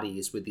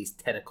bodies with these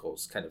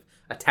tentacles kind of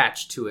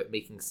attached to it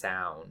making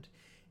sound,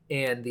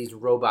 and these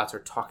robots are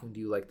talking to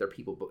you like they're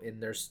people,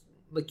 and there's,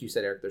 like you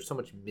said, Eric, there's so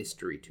much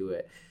mystery to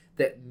it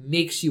that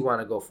makes you want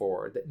to go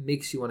forward, that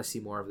makes you want to see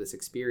more of this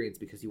experience,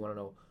 because you want to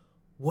know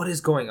what is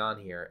going on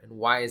here and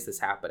why is this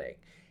happening.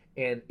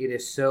 And it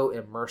is so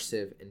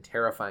immersive and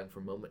terrifying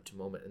from moment to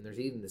moment. And there's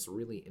even this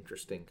really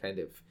interesting kind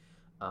of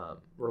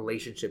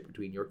relationship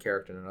between your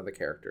character and another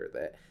character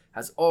that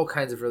has all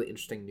kinds of really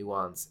interesting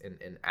nuance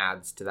and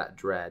adds to that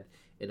dread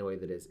in a way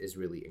that is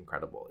really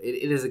incredible.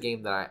 It is a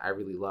game that I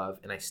really love,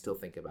 and I still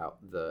think about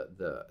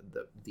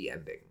the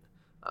ending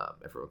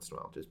every once in a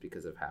while, just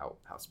because of how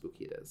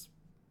spooky it is.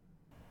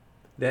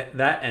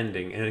 That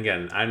ending, and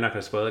again, I'm not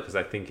going to spoil it, because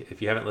I think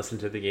if you haven't listened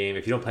to the game,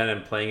 if you don't plan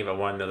on playing it but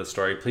want to know the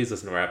story, please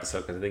listen to our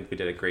episode, because I think we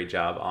did a great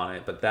job on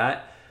it. But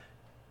that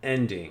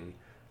ending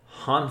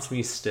haunts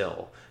me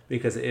still,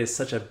 because it is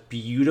such a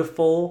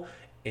beautiful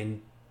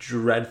and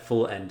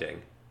dreadful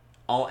ending.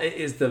 It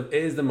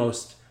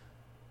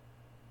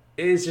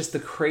is just the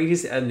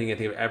craziest ending I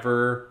think I've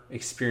ever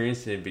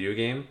experienced in a video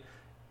game,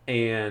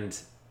 and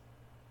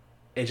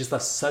it just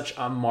left such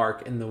a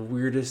mark in the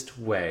weirdest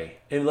way.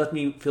 It left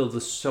me feel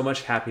just so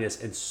much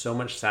happiness and so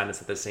much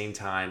sadness at the same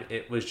time.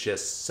 It was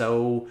just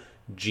so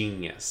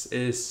genius. It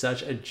is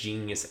such a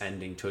genius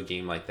ending to a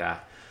game like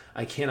that.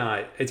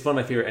 It's one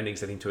of my favorite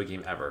endings, I think, to a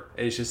game ever.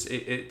 It's just,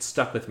 it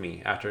stuck with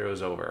me after it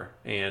was over.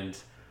 And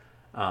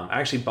I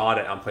actually bought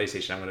it on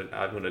PlayStation.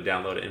 I'm gonna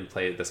download it and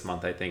play it this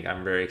month, I think.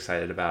 I'm very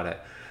excited about it.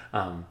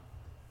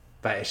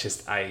 But it's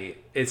just,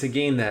 it's a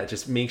game that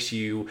just makes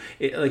you,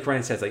 like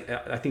Ryan says, like,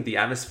 I think the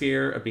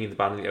atmosphere of being at the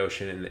bottom of the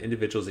ocean and the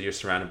individuals that you're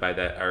surrounded by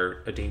that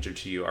are a danger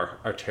to you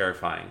are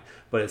terrifying.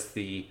 But it's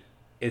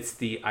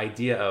the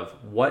idea of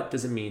what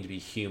does it mean to be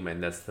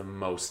human that's the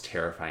most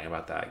terrifying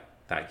about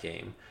that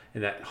game.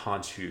 And that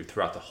haunts you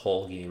throughout the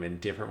whole game in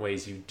different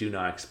ways you do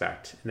not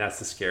expect. And that's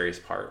the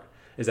scariest part,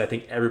 is I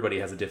think everybody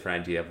has a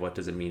different idea of what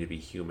does it mean to be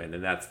human.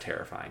 And that's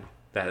terrifying.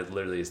 That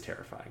literally is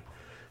terrifying.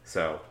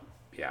 So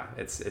yeah,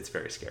 it's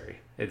very scary.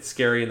 It's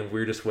scary in the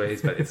weirdest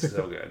ways, but it's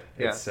so good.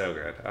 Yeah. It's so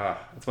good.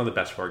 It's one of the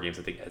best horror games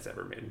I think it's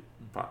ever made,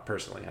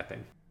 personally, I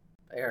think.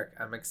 Eric,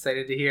 I'm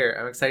excited to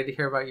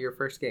hear about your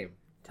first game.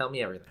 Tell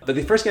me everything. But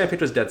the first game I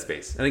picked was Dead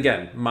Space. And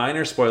again,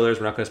 minor spoilers.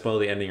 We're not going to spoil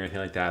the ending or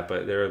anything like that,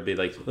 but there will be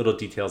like little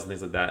details and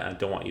things like that. And I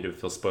don't want you to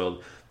feel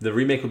spoiled. The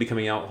remake will be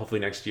coming out hopefully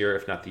next year,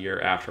 if not the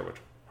year after, which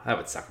that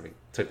would suck if it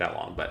took that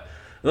long, but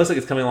it looks like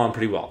it's coming along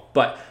pretty well.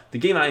 But the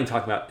game I'm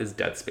talking about is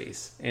Dead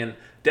Space. And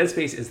Dead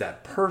Space is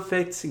that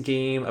perfect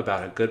game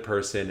about a good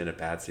person in a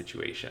bad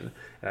situation.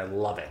 And I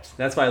love it.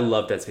 That's why I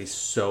love Dead Space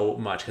so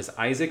much, because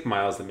Isaac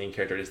Miles, the main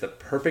character, is the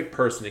perfect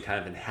person to kind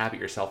of inhabit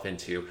yourself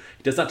into.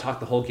 He does not talk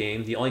the whole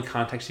game. The only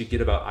context you get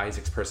about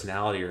Isaac's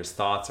personality or his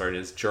thoughts are in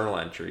his journal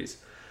entries.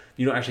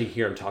 You don't actually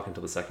hear him talk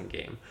until the second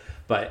game.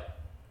 But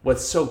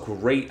what's so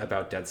great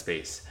about Dead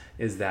Space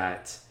is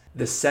that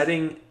the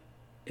setting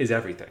is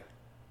everything.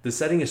 The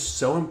setting is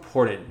so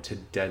important to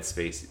Dead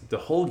Space. The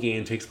whole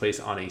game takes place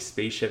on a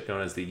spaceship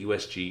known as the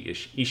USG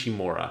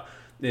Ishimura.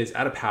 It is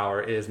out of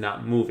power. It is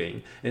not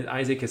moving. And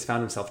Isaac has found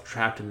himself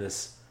trapped in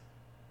this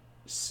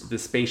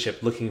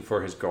spaceship looking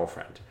for his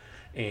girlfriend.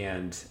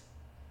 And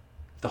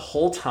the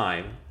whole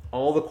time,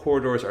 all the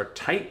corridors are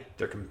tight.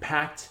 They're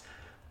compact.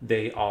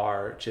 They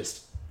are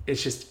just...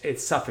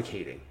 It's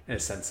suffocating in a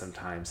sense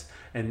sometimes.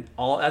 And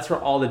that's where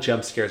all the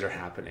jump scares are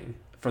happening.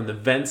 From the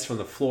vents, from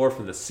the floor,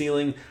 from the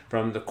ceiling,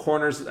 from the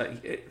corners,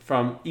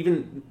 from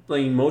even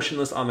laying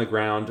motionless on the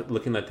ground,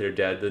 looking like they're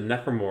dead. The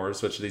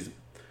necromorphs, which are these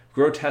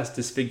grotesque,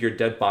 disfigured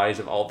dead bodies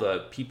of all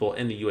the people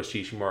in the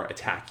USG Ishimura,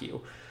 attack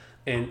you.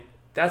 And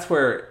that's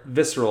where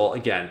Visceral,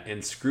 again,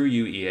 and screw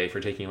you, EA, for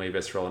taking away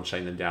Visceral and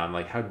shutting them down.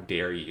 Like, how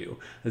dare you?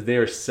 Because they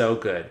are so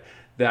good.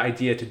 The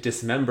idea to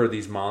dismember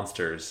these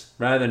monsters,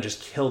 rather than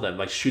just kill them,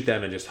 like shoot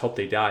them and just hope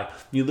they die,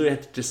 you literally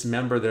have to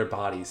dismember their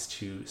bodies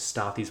to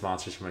stop these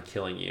monsters from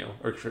killing you,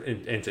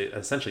 and to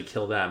essentially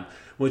kill them,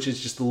 which is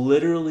just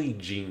literally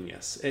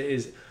genius.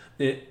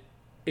 It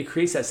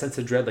creates that sense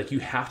of dread, like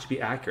you have to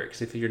be accurate,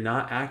 because if you're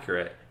not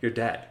accurate, you're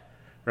dead,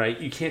 right?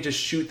 You can't just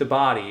shoot the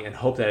body and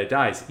hope that it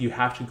dies. You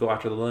have to go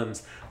after the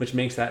limbs, which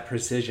makes that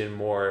precision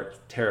more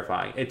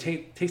terrifying. It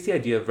takes the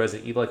idea of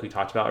Resident Evil, like we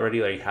talked about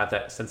already, like you have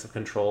that sense of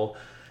control,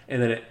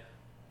 and then it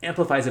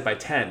amplifies it by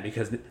 10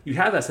 because you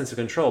have that sense of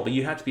control, but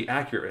you have to be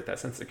accurate with that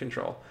sense of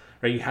control,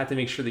 right? You have to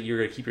make sure that you're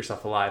going to keep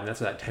yourself alive, and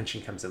that's where that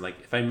tension comes in. Like,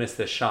 if I miss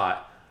this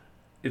shot,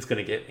 it's going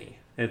to get me.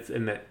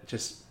 And that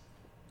just,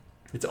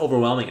 it's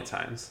overwhelming at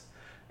times,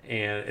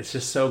 and it's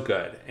just so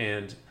good.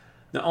 And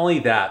not only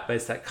that, but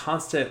it's that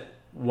constant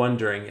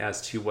wondering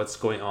as to what's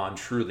going on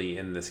truly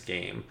in this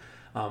game.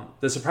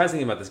 The surprising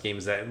thing about this game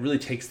is that it really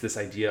takes this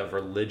idea of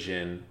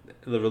religion,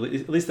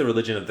 at least the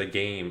religion of the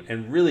game,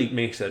 and really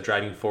makes it a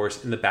driving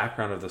force in the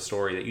background of the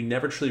story that you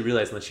never truly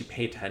realize unless you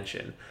pay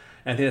attention.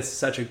 And I think that's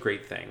such a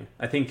great thing.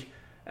 I think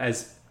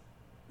as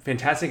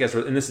fantastic as,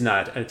 and this is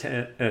not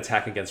an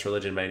attack against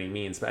religion by any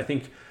means, but I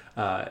think,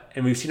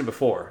 and we've seen it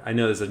before. I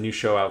know there's a new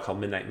show out called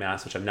Midnight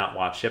Mass, which I've not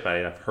watched yet,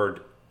 but I've heard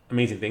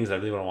amazing things. I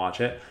really want to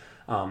watch it.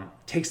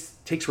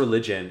 Takes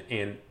religion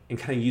and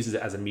kind of uses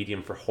it as a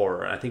medium for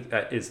horror. And I think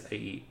that is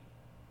a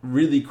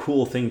really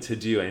cool thing to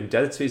do. And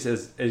Dead Space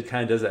it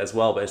kind of does it as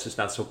well, but it's just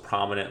not so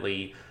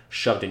prominently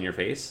shoved in your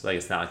face. Like,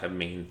 it's not like a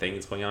main thing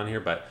that's going on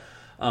here, but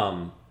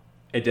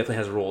it definitely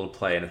has a role to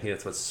play. And I think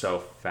that's what's so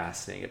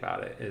fascinating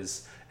about it,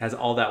 is it has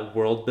all that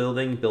world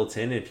building built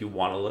in. If you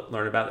want to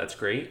learn about it, that's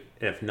great.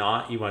 And if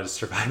not, you want to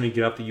survive and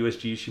get up the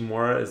USG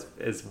Ishimura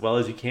as well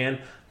as you can,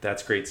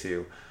 that's great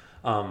too.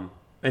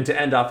 And to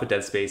end off with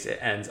Dead Space, it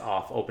ends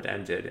off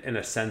open-ended in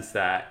a sense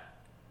that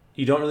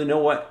you don't really know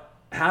what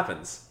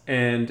happens.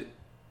 And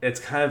it's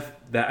kind of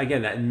that,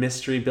 again, that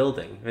mystery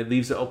building. It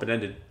leaves it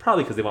open-ended,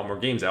 probably because they want more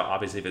games out.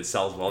 Obviously, if it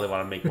sells well, they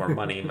want to make more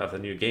money of the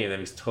new game. That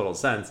makes total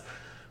sense.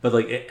 But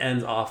like, it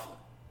ends off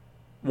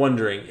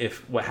wondering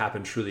if what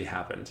happened truly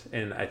happened.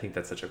 And I think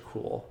that's such a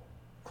cool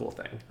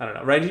thing. I don't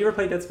know. Ryan, did you ever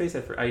play Dead Space?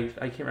 I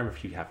can't remember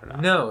if you have or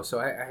not. No, so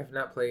I have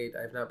not played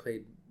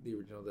the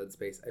original Dead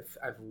Space.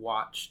 I've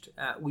watched.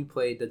 We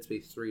played Dead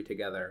Space 3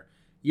 together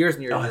years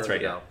and years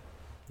ago.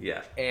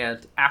 Yeah.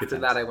 And after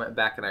that, I went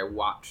back and I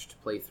watched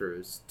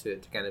playthroughs to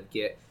kind of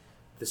get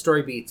the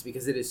story beats,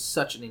 because it is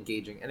such an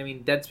engaging. And I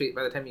mean, Dead Space.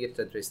 By the time you get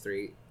to Dead Space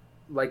 3,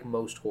 like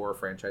most horror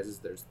franchises,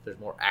 there's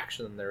more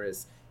action than there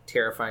is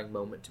terrifying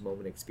moment to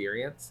moment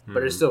experience.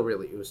 But it was still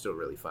really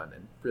fun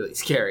and really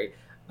scary.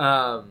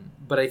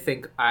 But I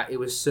think it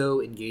was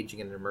so engaging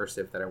and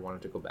immersive that I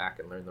wanted to go back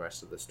and learn the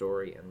rest of the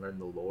story and learn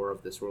the lore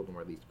of this world and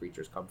where these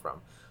creatures come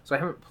from. So I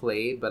haven't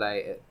played, but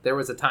there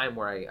was a time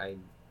where I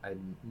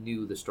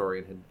knew the story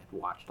and had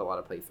watched a lot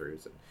of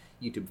playthroughs and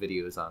YouTube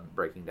videos on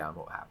breaking down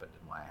what happened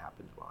and why it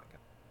happened and all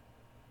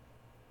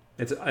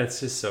that. It's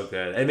just so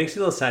good. It makes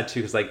me a little sad too,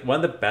 because like, one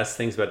of the best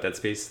things about Dead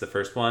Space, the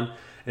first one,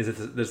 is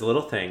that there's a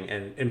little thing,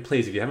 and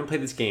please, if you haven't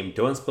played this game,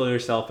 don't spoil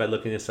yourself by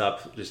looking this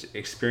up. Just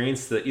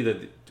experience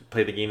either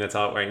play the game that's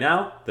out right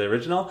now, the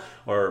original,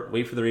 or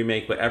wait for the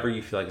remake, whatever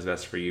you feel like is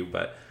best for you.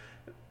 But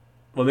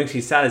what makes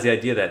me sad is the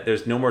idea that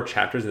there's no more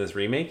chapters in this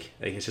remake.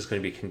 Like, it's just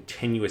going to be a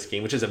continuous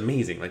game, which is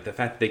amazing. Like, the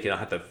fact that they can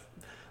have to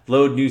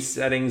load new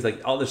settings,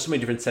 like, there's so many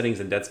different settings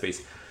in Dead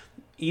Space.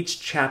 Each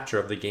chapter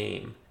of the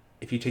game,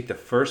 if you take the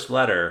first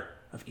letter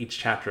of each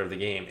chapter of the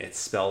game, it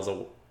spells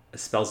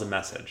a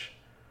message.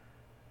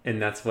 And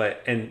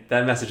that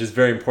message is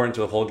very important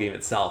to the whole game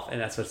itself.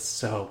 And that's what's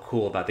so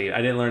cool about the game.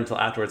 I didn't learn until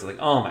afterwards. I was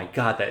like, oh my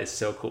God, that is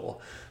so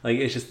cool. Like,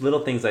 it's just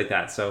little things like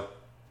that. So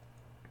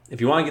if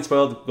you want to get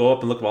spoiled, go up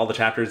and look at all the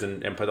chapters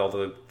and put all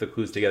the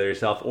clues together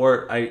yourself.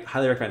 Or I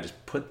highly recommend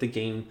just put the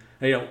game,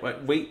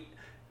 wait,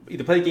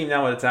 either play the game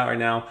now when it's out right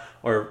now,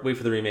 or wait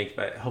for the remake.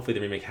 But hopefully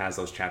the remake has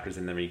those chapters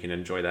in there where you can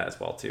enjoy that as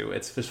well too.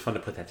 It's just fun to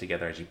put that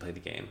together as you play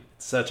the game.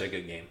 It's such a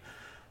good game.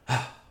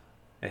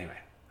 Anyway,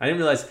 I didn't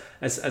realize,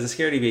 as a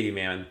scaredy baby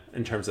man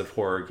in terms of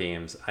horror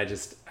games,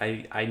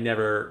 I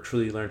never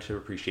truly learned to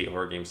appreciate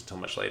horror games until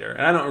much later.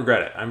 And I don't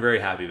regret it. I'm very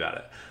happy about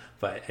it.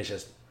 But it's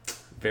just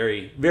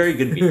very, very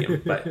good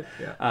medium. But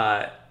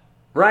Yeah.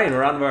 Ryan,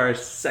 we're on to our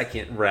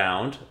second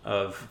round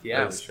of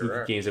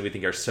sure games that we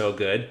think are so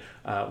good.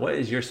 What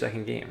is your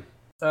second game?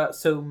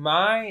 So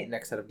my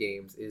next set of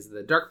games is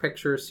the Dark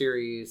Picture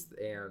series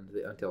and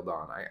the Until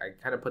Dawn. I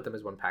kind of put them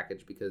as one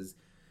package because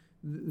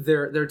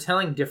they're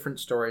telling different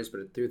stories,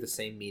 but through the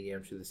same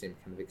medium, through the same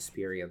kind of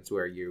experience,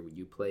 where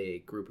you play a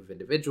group of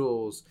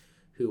individuals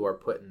who are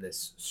put in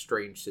this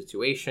strange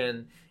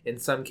situation. In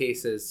some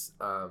cases,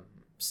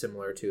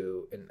 similar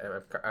to, and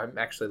I'm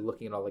actually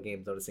looking at all the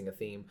games, noticing a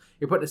theme.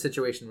 You're put in a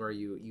situation where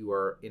you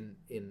are in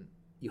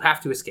you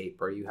have to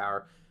escape, or you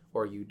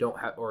don't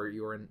have, or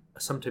you're in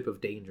some type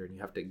of danger and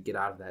you have to get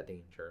out of that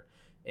danger,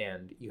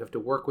 and you have to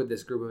work with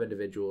this group of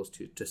individuals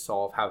to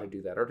solve how to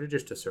do that, or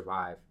just to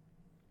survive.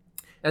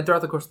 And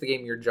throughout the course of the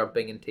game, you're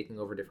jumping and taking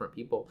over different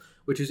people,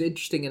 which is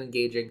interesting and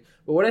engaging.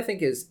 But what I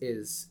think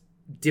is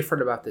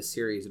different about this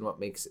series, and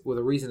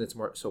the reason it's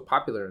so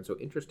popular and so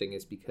interesting,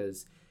 is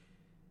because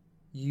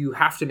you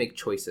have to make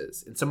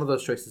choices. And some of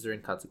those choices are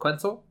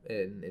inconsequential,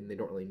 and they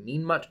don't really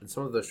mean much. And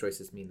some of those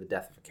choices mean the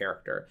death of a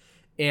character.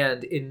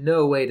 And in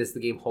no way does the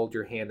game hold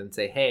your hand and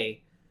say,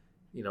 hey,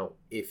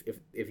 if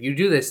you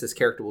do this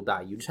character will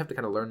die. You just have to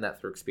kind of learn that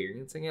through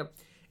experiencing it.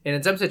 And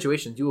in some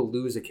situations, you will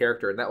lose a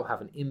character, and that will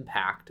have an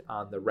impact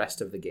on the rest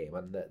of the game,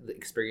 on the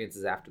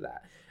experiences after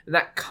that. And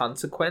that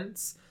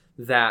consequence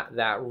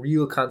that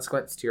real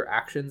consequence to your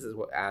actions is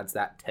what adds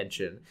that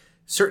tension.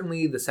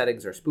 Certainly the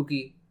settings are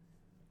spooky.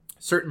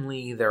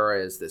 Certainly there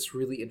is this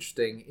really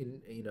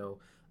interesting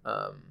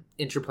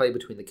interplay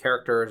between the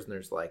characters, and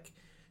there's like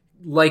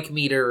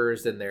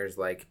meters, and there's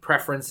like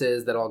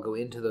preferences that all go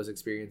into those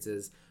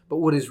experiences. But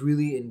what is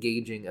really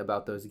engaging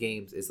about those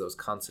games is those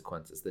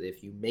consequences, that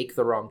if you make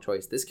the wrong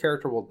choice, this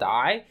character will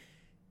die,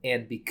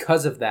 and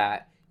because of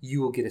that,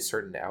 you will get a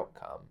certain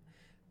outcome.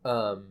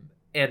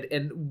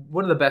 And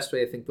one of the best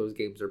way I think those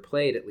games are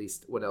played, at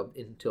least when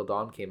Until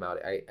Dawn came out,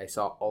 I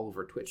saw all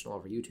over Twitch and all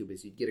over YouTube,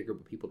 is you'd get a group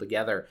of people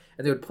together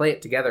and they would play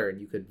it together,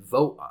 and you could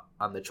vote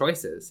on the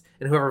choices,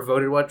 and whoever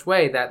voted which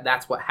way,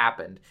 that's what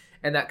happened.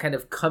 And that kind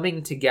of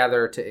coming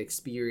together to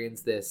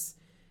experience this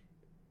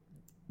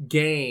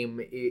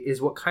game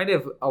is what kind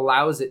of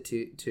allows it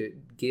to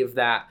give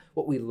that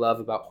what we love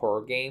about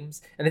horror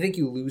games. And I think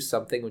you lose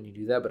something when you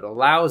do that, but it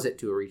allows it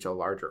to reach a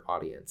larger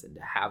audience and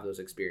to have those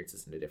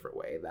experiences in a different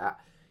way, that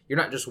you're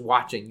not just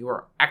watching, you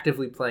are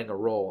actively playing a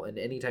role, and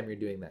anytime you're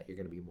doing that, you're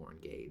going to be more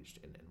engaged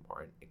and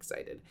more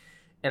excited.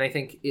 And I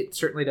think it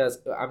certainly does.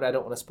 I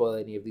don't want to spoil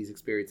any of these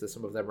experiences.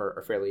 Some of them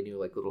are fairly new,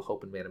 like Little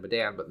Hope and Man of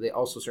Medan, but they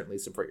also certainly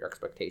subvert your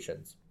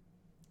expectations.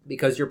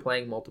 Because you're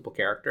playing multiple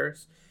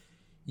characters,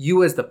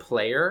 you as the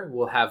player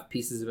will have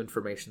pieces of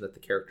information that the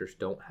characters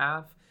don't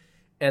have.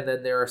 And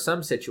then there are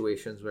some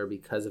situations where,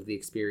 because of the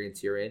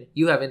experience you're in,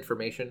 you have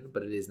information,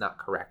 but it is not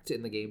correct,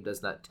 and the game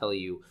does not tell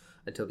you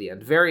until the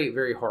end. Very,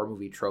 very horror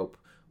movie trope,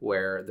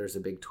 where there's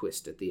a big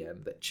twist at the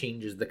end that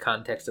changes the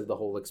context of the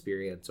whole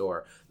experience,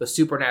 or the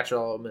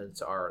supernatural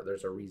elements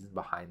there's a reason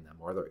behind them,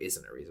 or there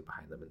isn't a reason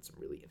behind them in some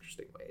really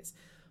interesting ways.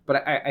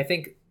 But I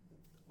think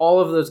all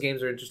of those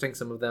games are interesting.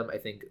 Some of them, I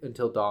think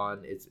Until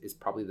Dawn is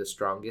probably the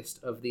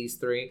strongest of these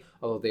three,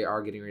 although they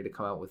are getting ready to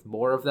come out with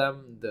more of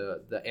them.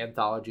 The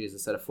anthology is a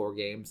set of 4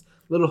 games.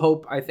 Little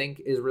Hope, I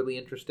think, is really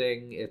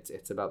interesting.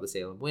 It's about the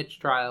Salem witch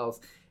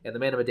trials, and the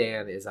Man of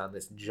Medan is on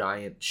this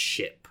giant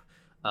ship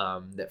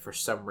that for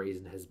some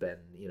reason has been,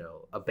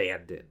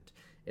 abandoned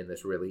in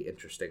this really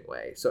interesting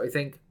way. So I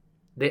think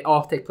they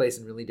all take place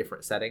in really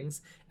different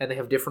settings, and they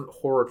have different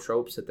horror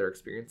tropes that they're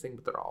experiencing,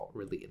 but they're all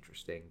really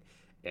interesting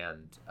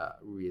and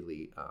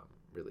really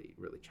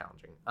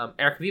challenging.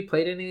 Eric, have you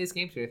played any of these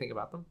games? Do you know anything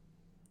about them?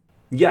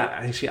 Yeah,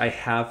 actually, I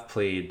have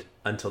played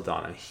Until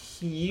Dawn. I'm a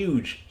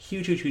huge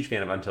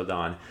fan of Until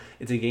Dawn.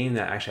 It's a game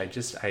that actually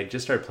I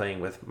just started playing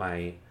with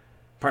my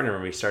partner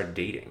when we started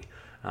dating.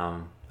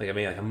 Like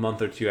a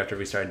month or two after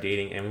we started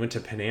dating, and we went to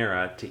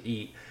Panera to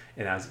eat,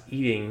 and I was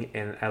eating,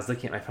 and I was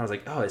looking at my phone. I was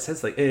like, oh, it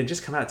says it had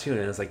just come out too,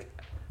 and it was like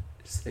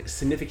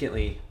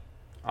significantly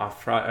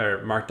off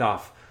or marked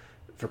off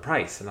for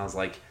price, and I was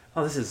like,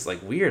 oh, this is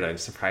like weird. I'm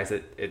surprised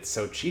that it's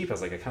so cheap. I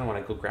was like, I kind of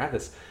want to go grab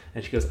this,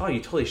 and she goes, oh, you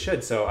totally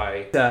should. So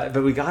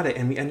but we got it,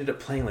 and we ended up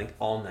playing like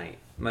all night.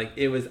 Like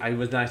I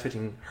was not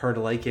expecting her to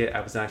like it.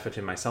 I was not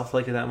expecting myself to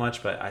like it that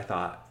much, but I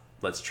thought,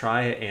 let's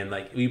try it, and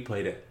like we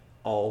played it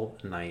all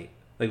night.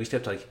 Like we stayed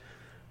up to like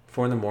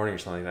 4 a.m. or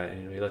something like that,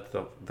 and we looked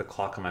at the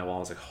clock on my wall. I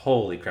was like,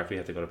 holy crap, we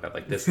have to go to bed.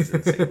 Like, this is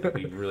insane. Like,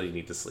 we really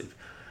need to sleep.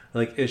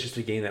 Like, it's just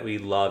a game that we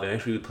love, and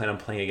actually we plan on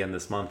playing again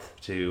this month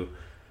to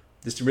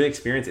really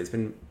experience it. It's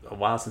been a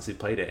while since we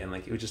played it, and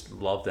like we just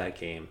love that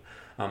game.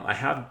 I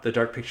have the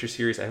Dark Picture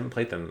series. I haven't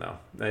played them though.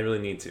 I really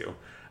need to.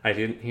 I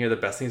didn't hear the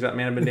best things about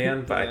Man of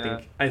Medan, but yeah.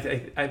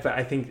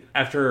 I think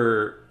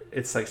after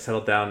it's like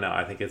settled down now,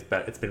 I think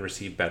it's been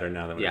received better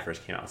now than when it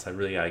first came out. So I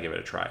really gotta give it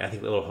a try. I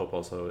think Little Hope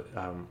also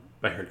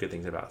I heard good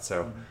things about.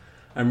 So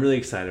I'm really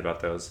excited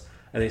about those.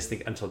 I just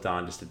think Until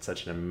Dawn just did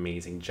such an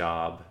amazing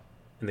job,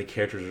 and the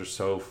characters are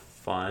so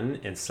fun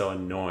and so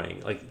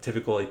annoying, like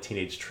typical like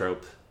teenage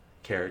trope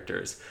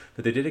characters,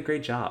 but they did a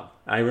great job.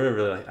 I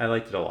really I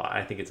liked it a lot.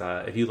 I think it's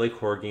if you like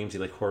horror games, you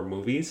like horror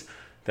movies,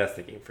 that's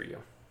the game for you,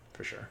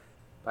 for sure.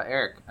 But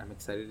Eric, I'm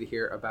excited to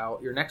hear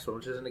about your next one,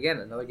 which is again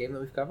another game that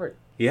we've covered.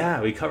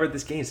 Yeah, we covered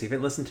this game, so you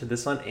can listen to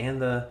this one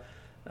and the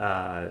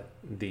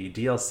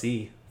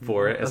DLC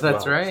for it as well.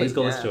 That's right. Please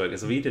go listen to it,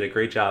 because we did a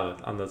great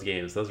job on those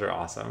games. Those are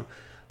awesome.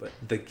 But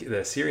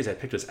the series I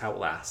picked was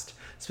Outlast,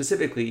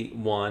 specifically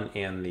 1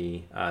 and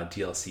the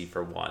DLC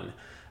for 1.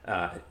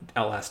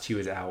 Outlast 2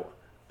 is out,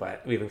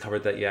 but we haven't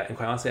covered that yet, and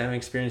quite honestly I haven't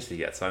experienced it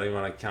yet, so I don't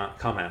even want to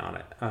comment on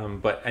it.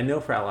 But I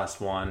know for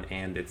Outlast 1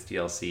 and its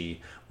DLC,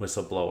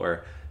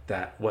 Whistleblower,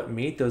 that what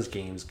made those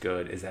games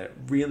good is that it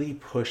really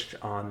pushed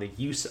on the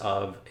use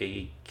of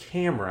a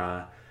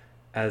camera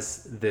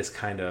as this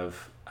kind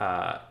of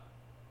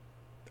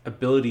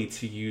ability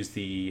to use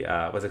the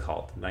what's it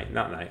called? Night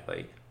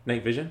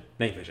vision.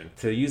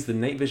 To use the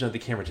night vision of the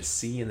camera to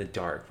see in the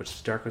dark,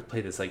 which Dark would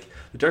play this like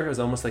the Dark was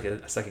almost like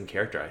a second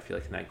character. I feel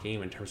like in that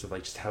game, in terms of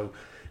like just how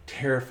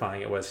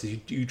terrifying it was,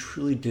 because you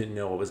truly didn't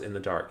know what was in the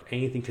dark.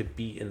 Anything could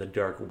be in the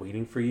dark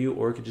waiting for you,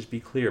 or it could just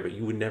be clear, but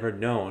you would never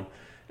know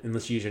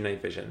unless you use your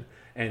night vision.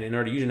 And in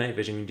order to use your night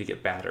vision, you need to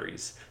get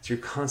batteries. So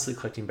you're constantly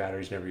collecting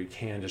batteries whenever you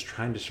can, just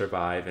trying to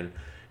survive. And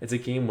it's a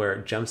game where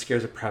jump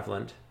scares are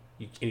prevalent,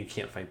 and you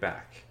can't fight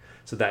back.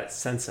 So that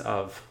sense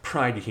of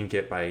pride you can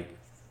get by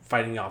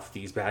fighting off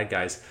these bad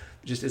guys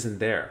just isn't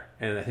there.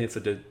 And I think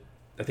it's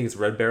I think it's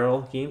Red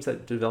Barrel Games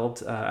that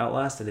developed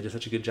Outlast, and they did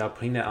such a good job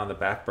putting that on the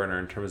back burner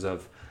in terms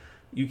of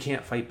you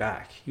can't fight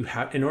back. You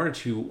have, in order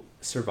to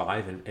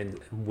survive and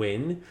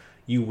win,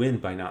 you win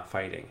by not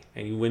fighting,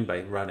 and you win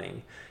by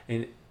running.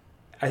 And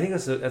I think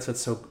that's what's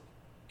so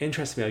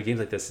interesting about games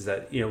like this is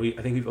that,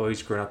 I think we've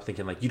always grown up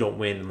thinking like you don't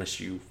win unless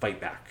you fight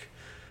back.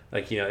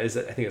 Like, I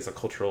think it's a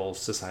cultural,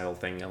 societal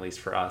thing, at least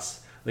for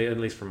us, at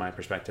least from my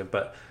perspective.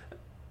 But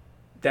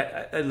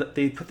that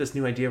they put this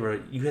new idea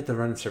where you have to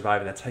run and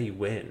survive, and that's how you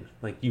win.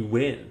 Like, you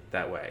win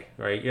that way,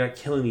 right? You're not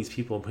killing these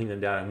people and putting them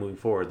down and moving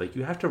forward. Like,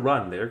 you have to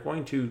run. They're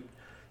going to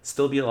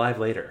still be alive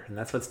later, and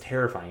that's what's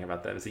terrifying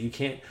about them, is that you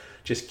can't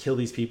just kill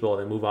these people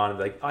and then move on and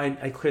be like,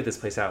 I cleared this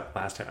place out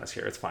last time I was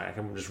here, it's fine, I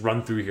can just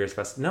run through here as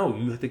fast. No,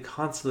 you have to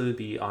constantly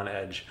be on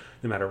edge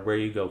no matter where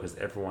you go, because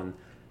everyone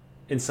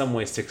in some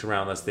way sticks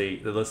around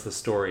unless the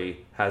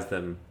story has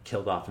them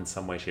killed off in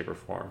some way, shape, or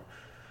form.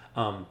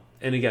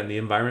 And again, the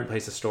environment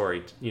plays a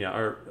story,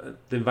 or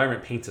the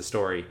environment paints a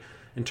story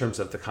in terms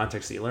of the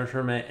context that you learn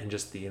from it and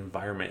just the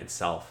environment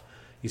itself.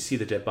 You see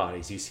the dead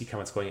bodies, you see kind of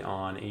what's going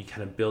on, and you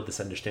kind of build this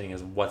understanding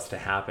of what's to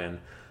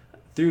happen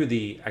through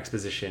the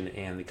exposition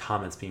and the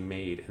comments being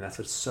made. And that's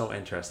what's so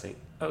interesting.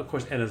 Of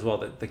course, and as well,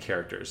 the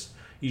characters.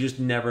 You just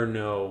never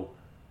know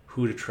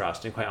who to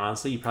trust. And quite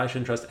honestly, you probably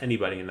shouldn't trust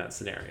anybody in that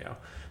scenario.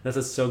 That's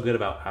what's so good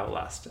about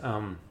Outlast.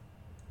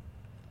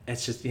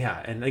 It's just,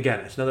 yeah. And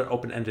again, it's another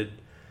open-ended,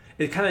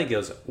 it kind of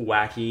goes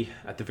wacky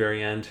at the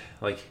very end.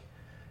 Like,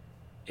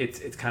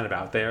 it's kind of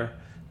out there,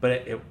 but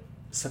it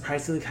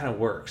surprisingly kind of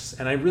works,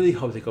 and I really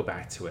hope they go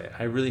back to it.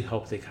 I really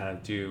hope they kind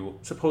of do.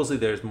 Supposedly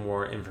there's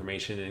more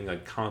information in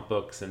like comic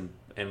books and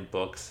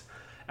books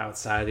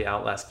outside of the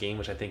Outlast game,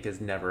 which I think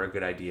is never a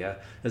good idea,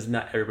 because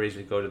not everybody's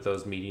going to go to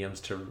those mediums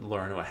to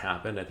learn what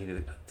happened. I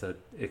think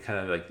it kind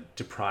of like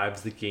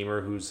deprives the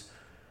gamer who's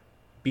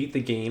beat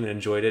the game and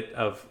enjoyed it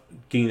of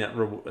getting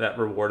that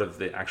reward of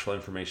the actual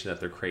information that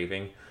they're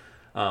craving.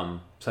 So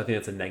I think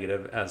that's a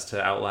negative as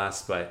to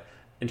Outlast, but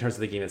in terms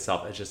of the game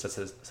itself, it just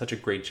does such a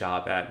great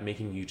job at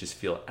making you just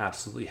feel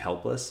absolutely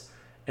helpless,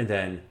 and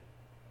then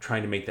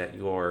trying to make that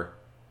your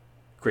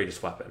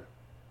greatest weapon,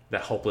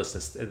 that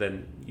hopelessness, and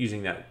then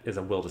using that as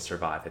a will to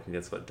survive. I think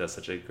that's what does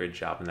such a great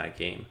job in that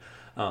game.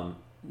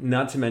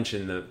 Not to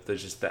mention the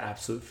just the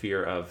absolute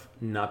fear of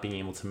not being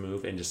able to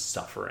move and just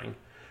suffering,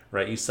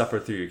 right? You suffer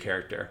through your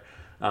character.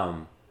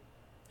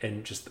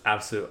 In just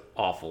absolute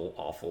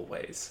awful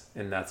ways,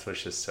 and that's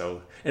what's just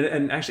so.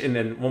 And actually, and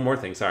then one more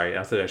thing. Sorry,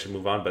 I said I should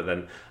move on, but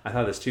then I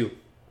thought this too.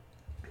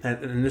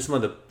 And this is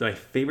one of my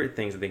favorite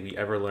things I think we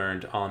ever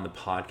learned on the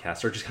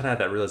podcast, or just kind of had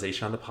that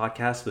realization on the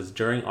podcast, was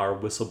during our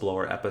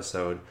whistleblower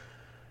episode.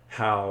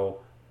 How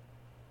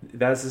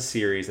that is a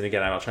series, and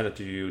again, I'll try not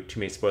to do too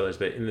many spoilers,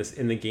 but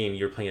in the game,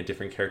 you're playing a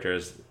different character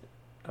as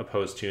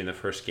opposed to in the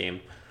first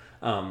game,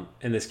 and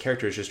this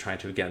character is just trying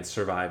to again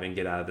survive and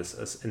get out of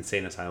this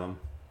insane asylum.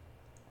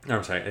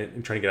 I'm sorry,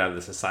 I'm trying to get out of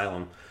this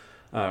asylum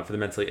for the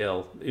mentally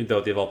ill, though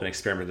they've all been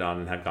experimented on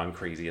and have gone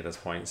crazy at this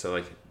point. So,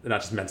 like, they're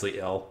not just mentally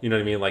ill, you know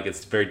what I mean? Like,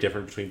 it's very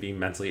different between being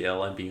mentally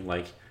ill and being,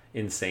 like,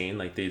 insane.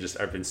 Like, they just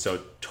have been so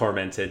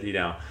tormented,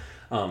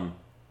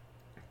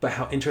 But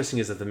how interesting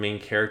is that the main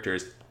character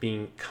is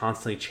being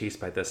constantly chased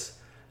by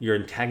your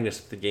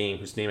antagonist of the game,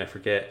 whose name I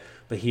forget,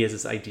 but he has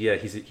this idea,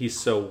 he's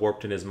so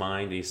warped in his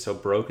mind, and he's so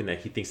broken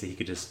that he thinks that he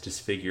could just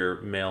disfigure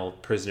male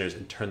prisoners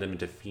and turn them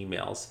into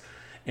females.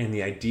 And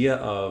the idea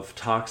of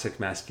toxic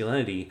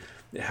masculinity,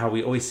 how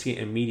we always see it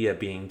in media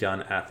being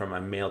done from a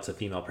male to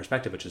female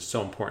perspective, which is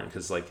so important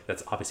because like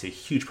that's obviously a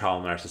huge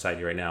problem in our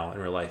society right now in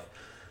real life.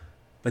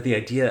 But the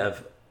idea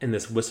of in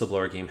this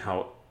whistleblower game,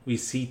 how we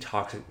see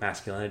toxic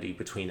masculinity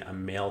between a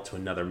male to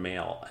another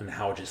male, and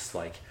how just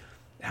like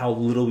how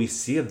little we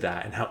see of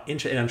that,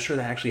 and and I'm sure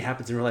that actually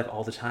happens in real life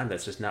all the time.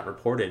 That's just not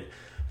reported.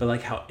 But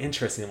like how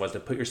interesting it was to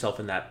put yourself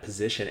in that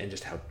position, and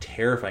just how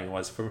terrifying it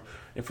was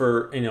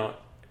for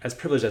as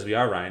privileged as we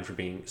are, Ryan, for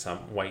being some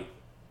white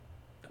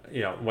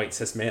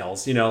cis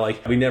males,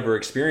 like we never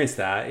experienced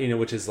that,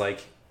 which is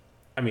like,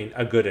 I mean,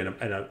 a good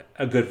and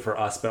a good for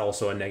us, but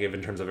also a negative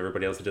in terms of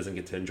everybody else who doesn't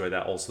get to enjoy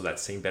that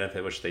same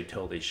benefit, which they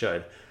totally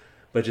should.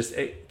 But just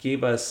it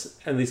gave us,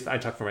 at least I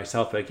talk for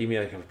myself, but it gave me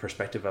like a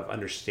perspective of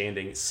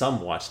understanding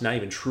somewhat, not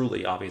even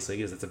truly, obviously,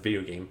 because it's a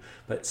video game,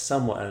 but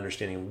somewhat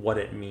understanding what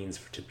it means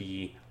to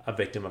be a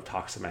victim of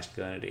toxic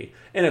masculinity.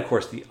 And of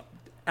course, the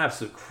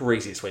absolute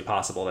craziest way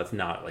possible that's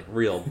not like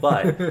real,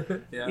 but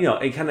yeah.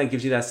 It kind of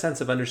gives you that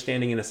sense of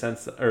understanding in a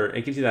sense, or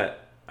it gives you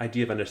that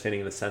idea of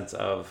understanding in the sense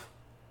of,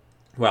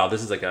 wow,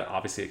 this is like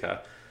obviously like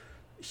a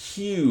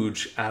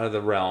huge out of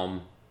the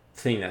realm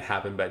thing that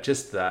happened, but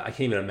just I can't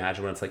even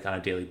imagine when it's like on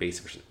a daily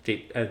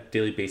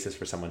basis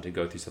for someone to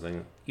go through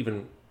something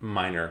even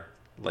minor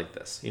like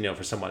this,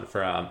 for someone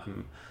for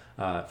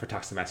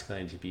toxic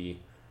masculinity to be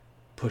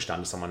pushed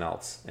onto someone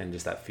else, and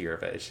just that fear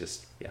of it. It's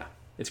just, yeah.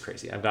 It's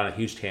crazy. I've gone a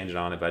huge tangent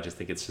on it, but I just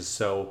think it's just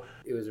so...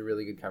 It was a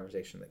really good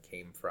conversation that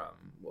came from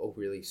a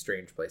really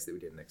strange place that we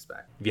didn't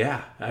expect.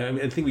 Yeah.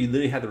 I think we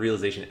literally had the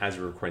realization as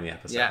we were recording the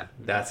episode. Yeah.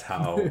 That's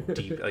how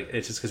deep... Like,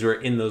 it's just because we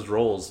were in those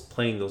roles,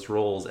 playing those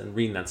roles, and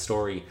reading that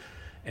story.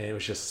 and it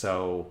was just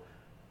so.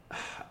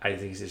 I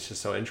think it's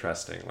just so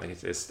interesting. Like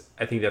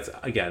I think that's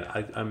again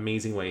an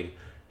amazing way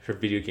for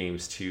video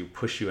games to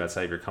push you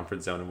outside of your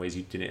comfort zone in ways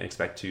you didn't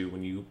expect to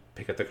when you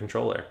pick up the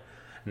controller,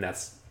 and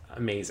that's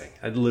amazing.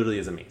 It literally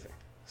is amazing.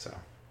 So,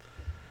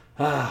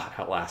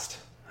 Outlast.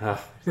 I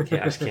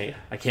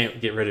can't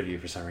get rid of you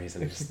for some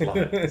reason. I just love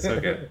it. It's so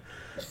good.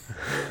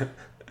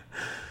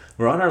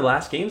 We're on our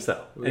last games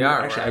though.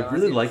 Actually, I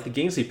really like the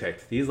games we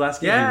picked. These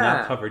last games we've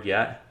not covered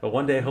yet, but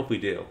one day I hope we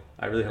do.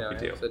 I really hope we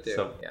do.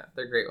 So yeah,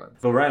 they're great ones.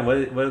 But Ryan,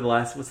 what's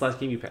the last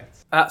game you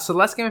picked? So the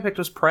last game I picked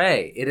was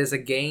Prey. It is a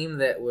game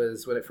that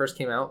was, when it first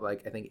came out,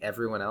 like I think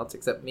everyone else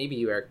except maybe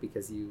you, Eric,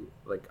 because you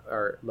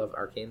love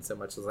Arcane so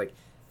much, was like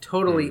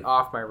totally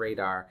off my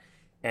radar.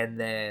 And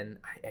then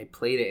I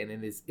played it,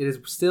 and it is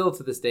still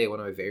to this day one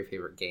of my very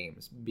favorite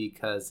games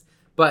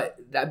but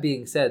that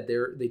being said,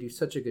 they do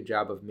such a good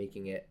job of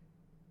making it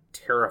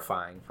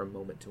terrifying from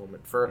moment to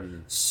moment for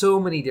so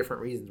many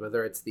different reasons,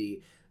 whether it's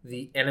the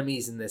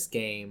enemies in this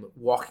game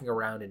walking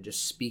around and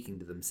just speaking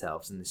to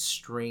themselves in this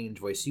strange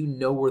voice. You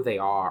know where they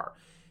are.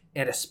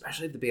 And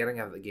especially at the beginning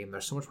of the game,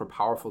 they're so much more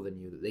powerful than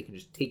you that they can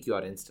just take you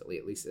out instantly,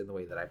 at least in the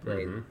way that I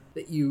played.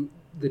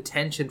 The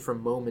tension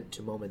from moment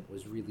to moment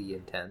was really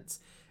intense.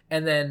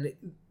 And then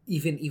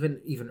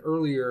even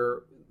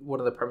earlier, one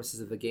of the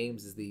premises of the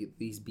games is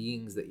these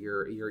beings that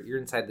you're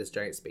inside this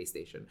giant space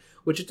station,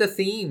 which is a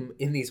theme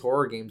in these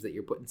horror games, that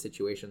you're put in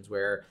situations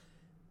where,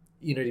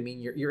 you know what I mean,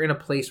 you're in a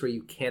place where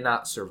you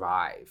cannot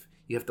survive.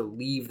 You have to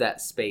leave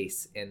that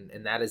space, and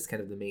that is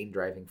kind of the main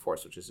driving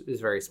force, which is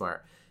very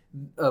smart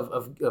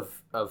of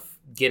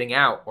getting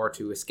out or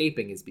to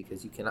escaping, is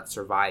because you cannot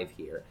survive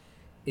here.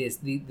 Is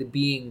the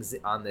beings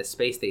on this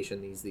space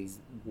station, these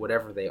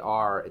whatever they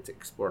are, it's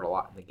explored a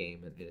lot in the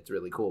game, and it's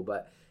really cool,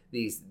 but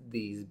these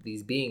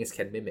beings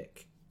can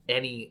mimic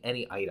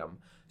any item.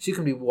 So you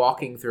can be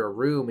walking through a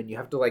room and you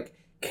have to like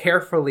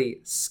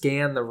carefully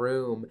scan the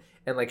room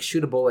and like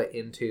shoot a bullet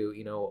into,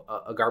 you know,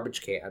 a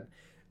garbage can,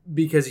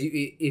 because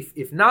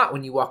if not,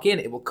 when you walk in,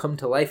 it will come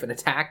to life and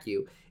attack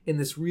you in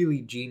this really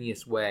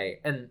genius way.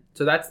 And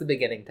so that's the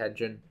beginning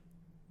tension.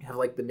 You have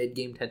like the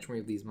mid-game tension where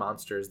you have these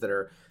monsters that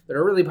are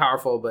really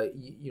powerful, but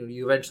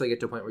you eventually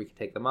get to a point where you can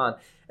take them on.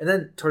 And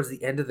then towards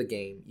the end of the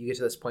game, you get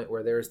to this point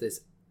where there's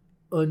this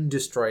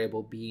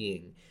undestroyable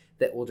being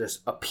that will just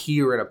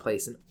appear in a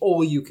place, and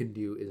all you can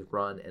do is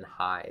run and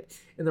hide.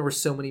 And there were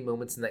so many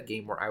moments in that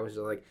game where I was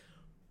just like,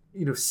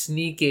 you know,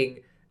 sneaking,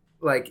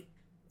 like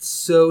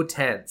so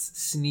tense,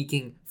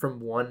 sneaking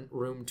from one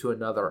room to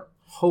another,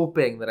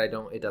 hoping that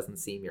it doesn't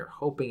see me, or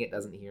hoping it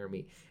doesn't hear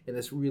me, in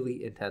this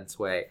really intense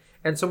way.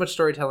 And so much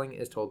storytelling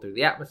is told through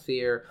the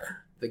atmosphere,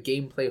 the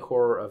gameplay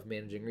horror of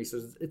managing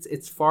resources.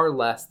 It's far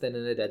less than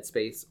in a Dead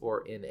Space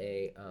or in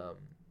a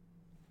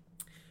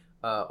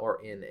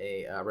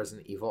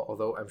Resident Evil,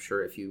 although I'm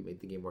sure if you made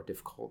the game more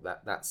difficult,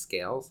 that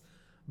scales.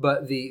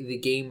 But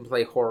the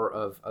gameplay horror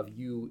of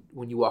you,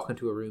 when you walk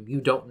into a room, you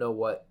don't know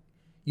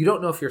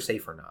if you're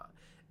safe or not.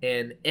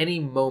 And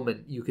any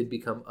moment you could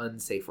become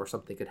unsafe, or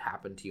something could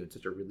happen to you in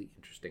such a really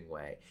interesting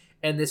way.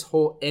 And this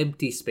whole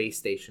empty space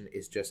station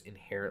is just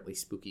inherently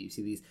spooky. You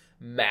see these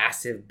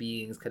massive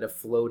beings kind of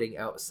floating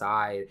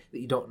outside that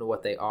you don't know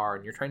what they are,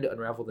 and you're trying to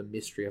unravel the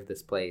mystery of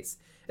this place.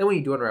 And when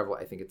you do unravel,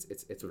 I think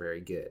it's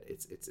very good.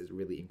 It's a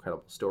really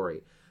incredible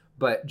story.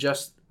 But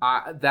just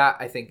that,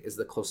 I think, is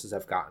the closest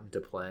I've gotten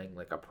to playing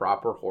like a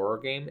proper horror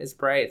game is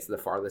Prey. It's the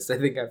farthest I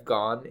think I've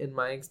gone in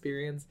my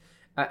experience.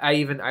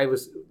 I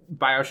was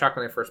BioShock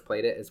when I first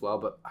played it as well,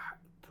 but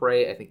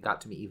Prey I think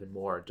got to me even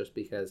more, just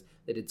because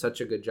they did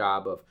such a good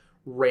job of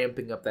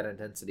ramping up that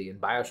intensity. In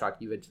BioShock,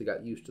 you eventually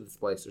got used to the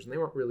splicers, and they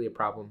weren't really a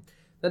problem.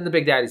 Then the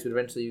big daddies, but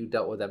eventually you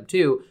dealt with them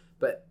too.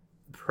 But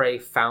Prey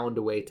found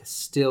a way to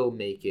still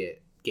make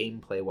it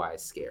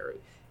gameplay-wise scary.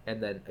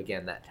 And then,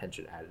 again, that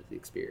tension added to the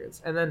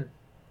experience. And then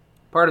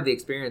part of the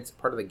experience,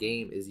 part of the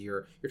game, is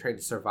you're trying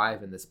to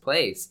survive in this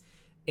place.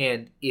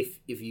 And if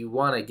you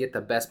want to get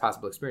the best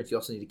possible experience, you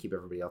also need to keep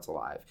everybody else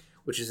alive,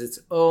 which is its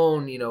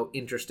own,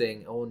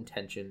 interesting own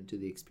tension to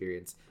the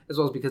experience, as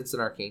well as because it's an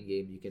Arcane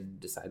game, you can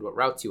decide what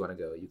routes you want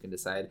to go. You can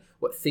decide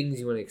what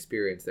things you want to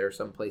experience. There are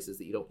some places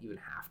that you don't even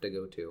have to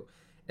go to.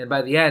 And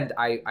by the end,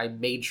 I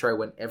made sure I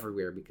went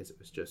everywhere because it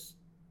was just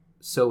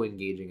so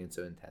engaging and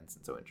so intense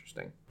and so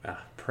interesting.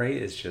 Prey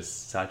is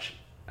just such,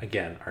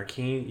 again,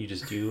 Arcane, you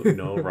just do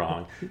no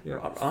wrong.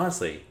 Yeah.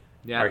 Honestly.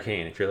 Yeah.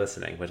 Arcane, if you're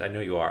listening, which I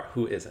know you are,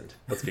 who isn't?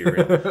 Let's be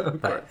real.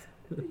 But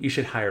you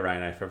should hire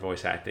Ryan and I for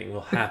voice acting.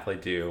 We'll happily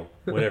do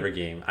whatever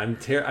game. I'm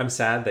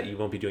sad that you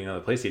won't be doing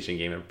another PlayStation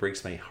game. It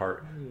breaks my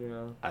heart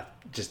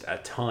just a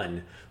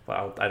ton.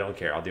 But I don't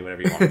care. I'll do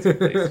whatever you want to.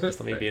 Please.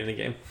 Just let me be in the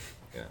game.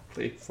 Yeah,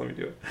 please let me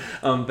do it.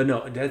 But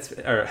no, Dead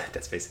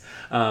Space.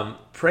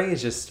 Prey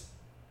is just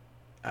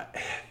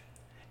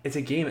it's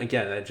a game,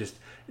 again, that just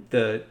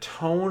the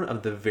tone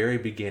of the very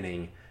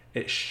beginning,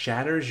 it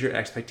shatters your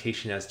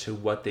expectation as to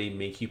what they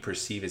make you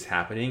perceive as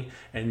happening,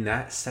 and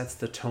that sets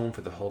the tone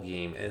for the whole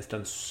game, and it's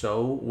done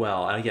so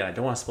well. And again, I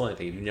don't want to spoil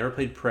anything. If you've never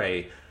played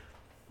Prey,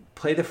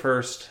 play the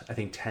first, I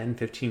think,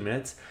 10-15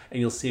 minutes,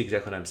 and you'll see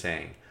exactly what I'm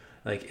saying.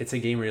 Like, it's a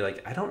game where you're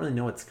like, I don't really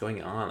know what's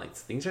going on. Like,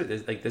 things are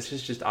like, this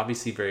is just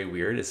obviously very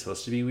weird. It's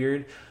supposed to be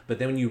weird, but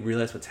then when you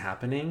realize what's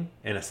happening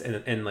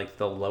in like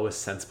the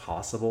lowest sense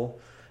possible,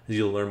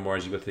 you'll learn more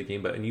as you go through the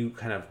game. But when you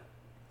kind of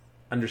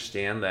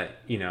understand that,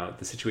 you know,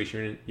 the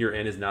situation you're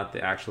in is not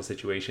the actual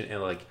situation,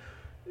 and like,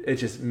 it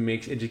just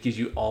gives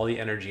you all the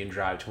energy and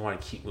drive to want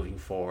to keep moving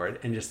forward.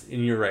 And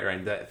you're right,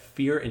 Ryan, that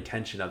fear and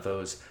tension of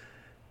those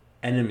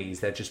enemies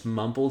that just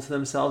mumble to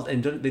themselves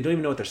and they don't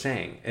even know what they're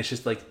saying. It's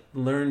just like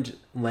learned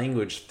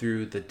language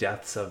through the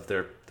deaths of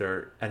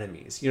their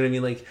enemies. You know what I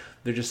mean? Like,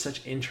 they're just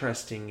such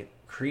interesting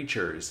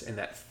creatures, and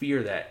that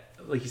fear that,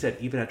 like you said,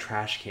 even a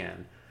trash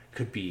can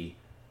could be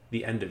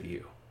the end of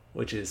you,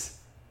 which is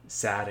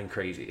sad and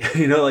crazy.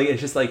 You know, like, it's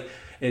just like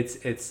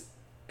it's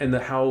and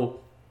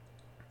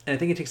and I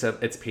think it takes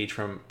its page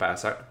from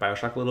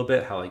Bioshock a little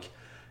bit, how, like,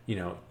 you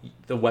know,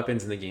 the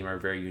weapons in the game are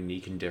very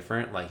unique and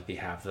different. Like, they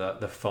have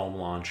the foam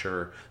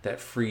launcher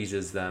that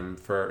freezes them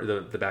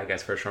for the bad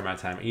guys for a short amount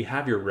of time. And you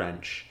have your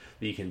wrench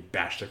that you can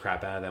bash the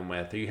crap out of them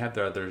with. Or you have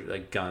the other,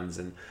 like, guns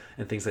and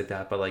things like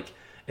that. But, like,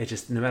 it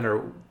just, no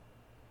matter,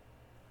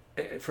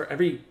 for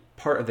every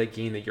part of the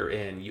game that you're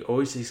in, you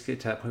always just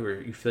get to that point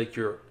where you feel like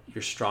you're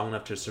strong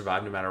enough to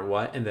survive no matter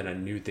what. And then a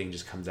new thing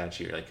just comes at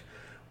you. You're like,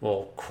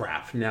 well,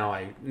 crap. Now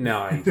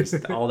I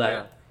just, all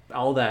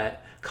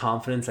that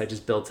confidence I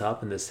just built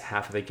up in this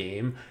half of the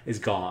game is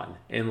gone,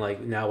 and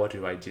like, now what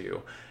do I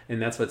do?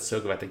 And that's what's so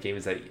good about the game,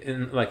 is that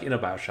in a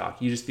Bioshock,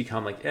 you just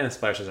become like,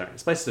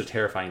 splicers are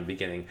terrifying in the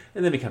beginning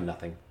and then become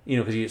nothing, you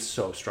know, because you're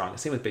so strong.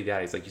 Same with Big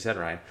Daddies, like you said,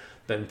 Ryan.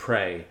 But in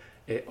Prey,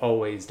 it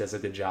always does a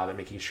good job at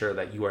making sure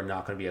that you are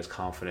not going to be as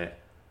confident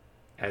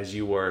as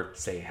you were,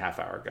 say, a half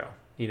hour ago.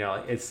 You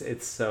know,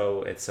 it's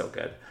so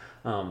good.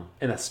 And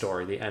that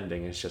story, the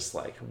ending is just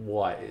like,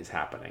 what is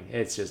happening?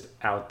 It's just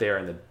out there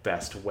in the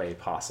best way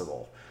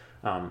possible,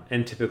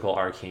 in typical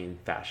Arcane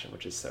fashion,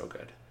 which is so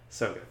good.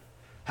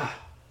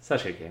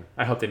 Such a good game.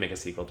 I hope they make a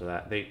sequel to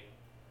that. They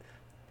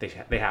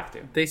have to.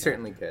 They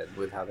certainly could,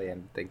 with how they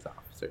end things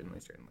off.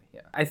 Certainly,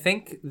 yeah. I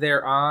think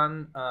they're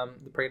on,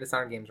 the Prey and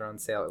Dishonored games are on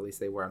sale. At least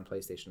they were on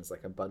PlayStation. It's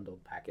like a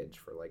bundled package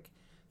for like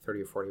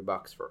 $30 or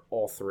 $40 for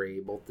all three,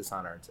 both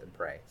Dishonored and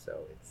Prey. So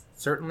it's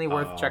certainly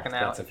worth checking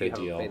out if you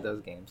haven't played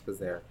those games, because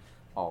they're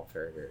all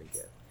very, very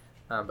good.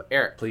 But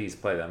Eric, please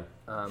play them.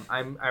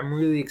 I'm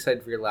really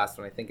excited for your last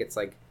one. I think it's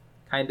like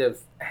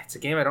it's a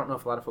game I don't know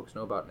if a lot of folks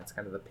know about, and it's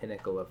kind of the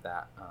pinnacle of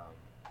that.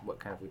 What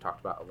kind of we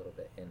talked about a little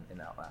bit in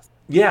Outlast.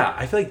 Yeah,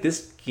 I feel like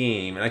this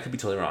game, and I could be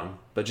totally wrong,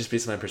 but just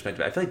based on my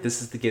perspective, I feel like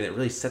this is the game that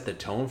really set the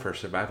tone for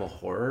survival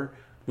horror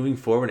moving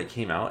forward when it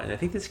came out. And I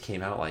think this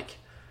came out like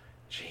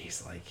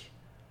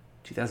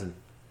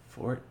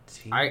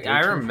 2014. I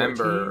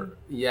remember.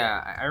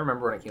 Yeah, I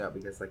remember when it came out,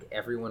 because like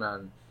everyone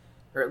on,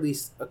 or at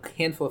least a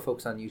handful of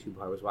folks on YouTube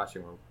who I was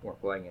watching were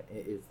playing it.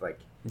 It is like,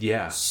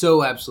 yeah,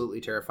 so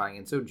absolutely terrifying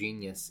and so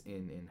genius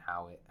in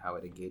how it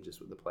engages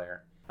with the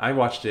player. I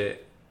watched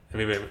it. I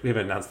mean, we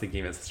haven't announced the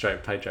game. It's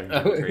probably driving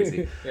people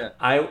crazy. Yeah.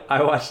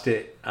 I watched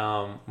it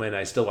when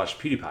I still watched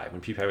PewDiePie, when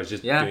PewDiePie was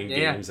just doing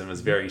games and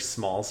was very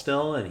small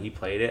still, and he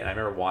played it. And I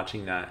remember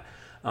watching that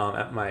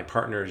at my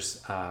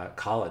partner's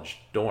college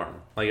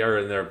dorm, or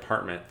in their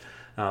apartment,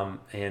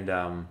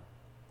 and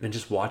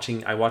just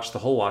watching. I watched the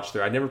whole watch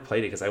through. I never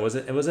played it because it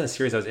wasn't a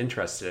series I was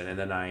interested in, and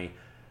then I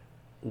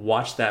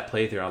watched that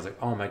playthrough, and I was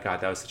like, oh my god,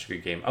 that was such a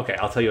good game. Okay,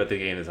 I'll tell you what the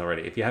game is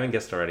already. If you haven't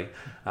guessed already,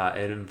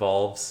 it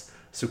involves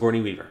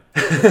Sigourney Weaver,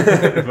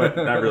 but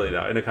not really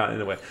though, in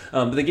a way.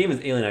 But the game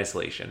is Alien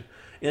Isolation.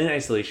 Alien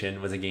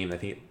Isolation was a game that I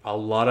think a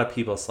lot of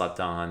people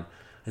slept on,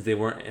 as they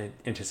weren't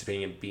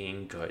anticipating it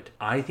being good.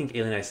 I think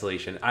Alien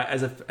Isolation,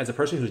 as a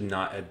person who's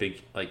not a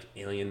big like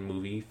Alien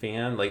movie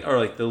fan,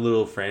 or the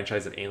little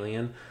franchise of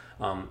Alien,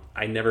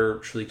 I never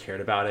truly cared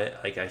about it.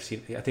 Like, I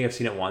think I've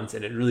seen it once,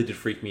 and it really did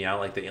freak me out.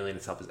 Like, the alien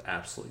itself is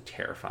absolutely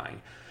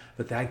terrifying.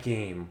 But that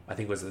game, I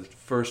think, was the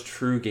first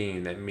true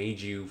game that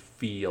made you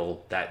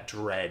feel that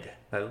dread,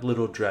 that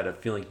little dread of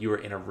feeling like you were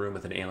in a room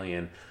with an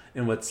alien.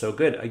 And what's so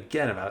good,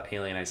 again, about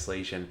Alien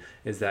Isolation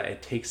is that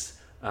it takes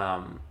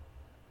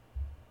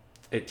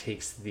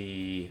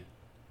the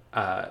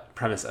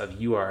premise of,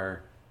 you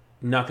are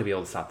not going to be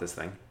able to stop this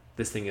thing.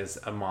 This thing is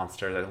a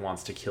monster that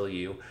wants to kill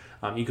you.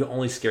 You can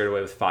only scare it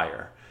away with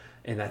fire,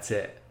 and that's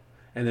it.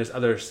 And there's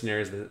other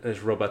scenarios.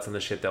 There's robots on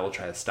the ship that will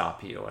try to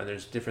stop you, and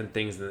there's different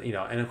things that,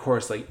 and of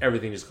course, like,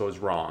 everything just goes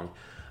wrong.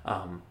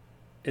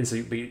 And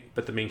so,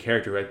 but the main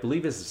character, who I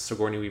believe is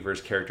Sigourney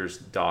Weaver's character's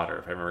daughter,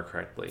 if I remember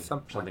correctly,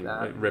 something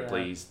like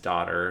Ripley's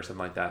daughter or something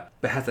like that.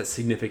 But has that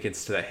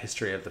significance to that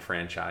history of the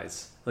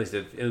franchise. At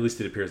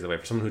least it appears that way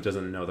for someone who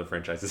doesn't know the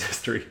franchise's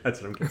history.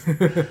 That's what I'm guessing.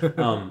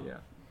 Yeah.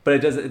 But it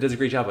does a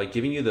great job, like,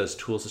 giving you those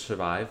tools to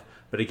survive.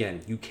 But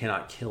again, you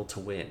cannot kill to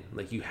win.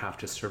 Like, you have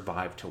to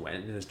survive to win.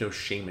 And there's no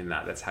shame in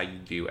that. That's how you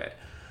do it.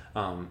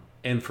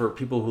 And for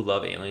people who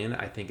love Alien,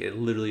 I think it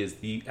literally is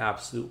the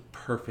absolute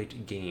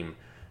perfect game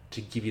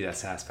to give you that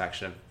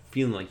satisfaction of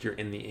feeling like you're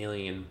in the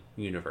Alien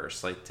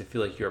universe. Like, to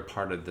feel like you're a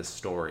part of this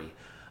story.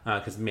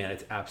 Because, man,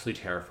 it's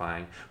absolutely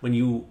terrifying. When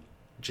you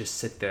just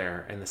sit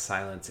there in the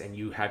silence and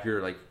you have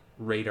your, like,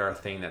 radar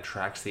thing that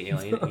tracks the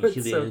alien, and you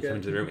hear the alien come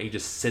into the room, and you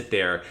just sit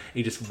there and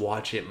you just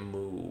watch it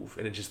move,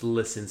 and it just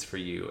listens for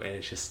you, and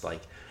it's just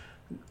like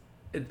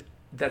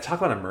that. Talk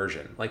about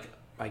immersion, like.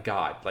 My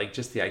God, like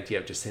just the idea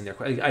of just sitting there.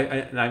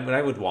 When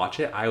I would watch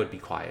it, I would be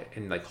quiet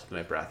and like hold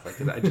my breath. Like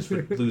I just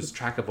would lose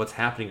track of what's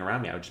happening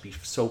around me. I would just be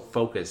so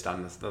focused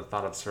on the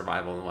thought of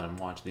survival when I'm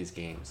watching these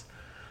games.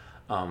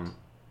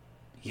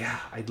 Yeah,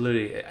 I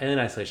literally Alien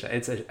Isolation.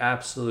 It's an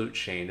absolute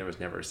shame there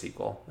was never a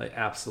sequel. Like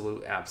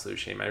absolute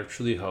shame. I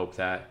truly hope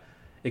that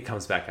it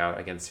comes back out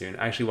again soon.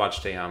 I actually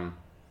watched a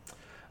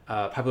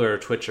popular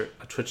Twitch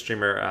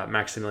streamer,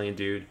 Maximilian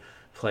Dude,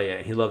 play it,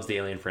 and he loves the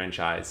Alien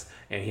franchise,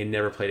 and he had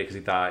never played it because he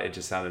thought it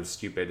just sounded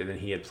stupid, and then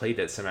he had played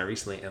it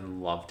semi-recently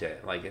and loved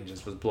it, like, and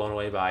just was blown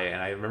away by it.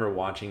 And I remember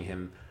watching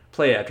him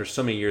play it after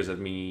so many years of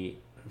me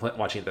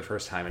watching it the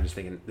first time and just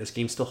thinking, this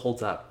game still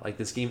holds up. Like,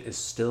 this game is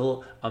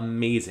still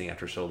amazing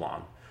after so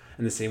long,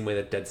 in the same way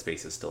that Dead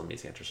Space is still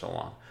amazing after so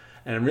long.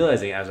 And I'm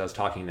realizing as I was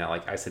talking that,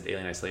 like I said,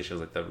 Alien Isolation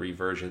was like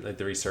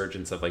the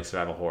resurgence of like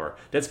survival horror.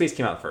 Dead Space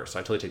came out first, so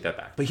I totally take that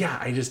back. But yeah,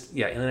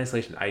 Alien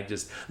Isolation,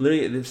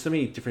 literally, there's so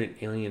many different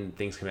Alien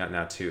things coming out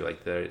now too,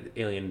 like the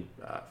Alien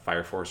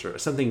Fire Force or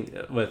something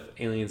with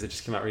aliens that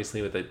just came out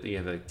recently with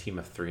the team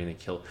of 3 and they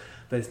kill.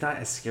 But it's not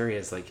as scary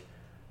as like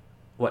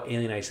what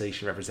Alien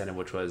Isolation represented,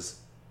 which was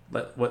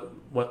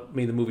what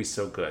made the movie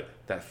so good.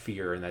 That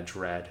fear and that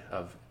dread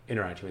of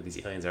interacting with these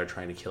aliens that are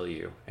trying to kill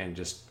you, and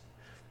just.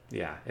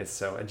 Yeah, it's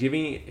so. Do you have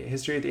any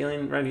history with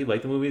Alien, Ryan? Do you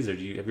like the movies, or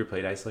have you ever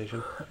played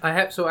Isolation? I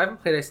have. So I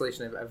haven't played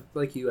Isolation. I've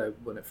like you.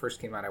 When it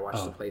first came out, I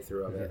watched the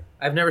playthrough of it.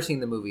 I've never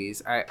seen the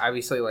movies. I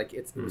obviously like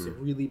it was a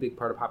really big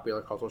part of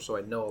popular culture, so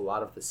I know a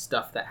lot of the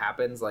stuff that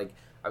happens. Like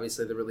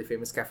obviously the really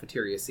famous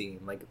cafeteria scene.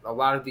 Like a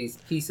lot of these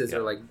pieces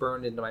are like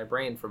burned into my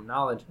brain from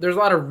knowledge. There's a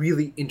lot of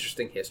really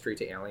interesting history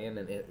to Alien,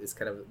 and it's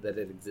kind of that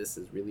it exists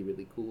is really,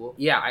 really cool.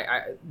 Yeah,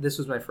 I this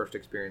was my first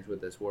experience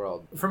with this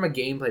world. From a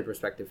gameplay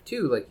perspective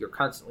too, like you're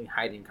constantly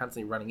hiding,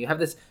 constantly running. You have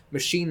this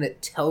machine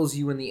that tells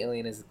you when the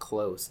alien is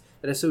close.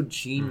 That is so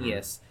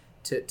genius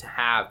to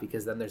have,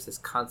 because then there's this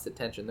constant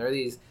tension. There are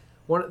these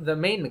the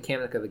main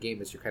mechanic of the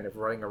game is you're kind of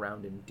running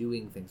around and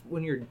doing things.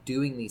 When you're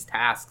doing these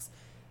tasks,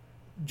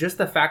 just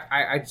the fact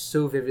I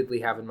so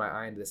vividly have in my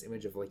mind this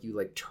image of like you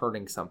like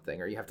turning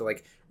something, or you have to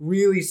like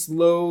really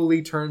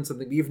slowly turn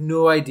something, but you have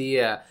no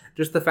idea.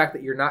 Just the fact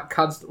that you're not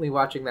constantly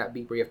watching that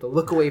beep where you have to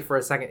look away for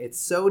a second. It's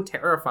so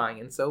terrifying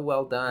and so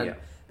well done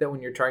that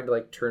when you're trying to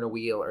like turn a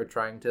wheel or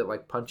trying to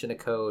like punch in a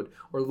code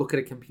or look at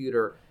a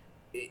computer,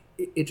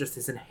 it just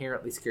is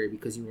inherently scary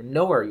because you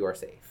know where you are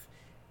safe.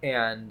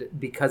 And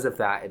because of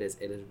that, it is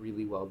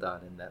really well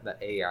done, and that the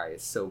AI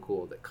is so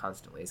cool that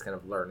constantly is kind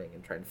of learning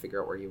and trying to figure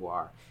out where you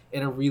are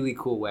in a really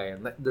cool way.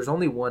 And there's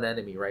only one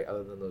enemy, right,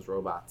 other than those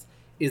robots,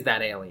 is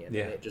that alien,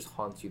 and it just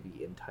haunts you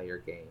the entire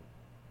game.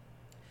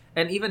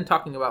 And even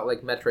talking about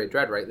like Metroid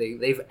Dread, right?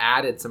 They've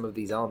added some of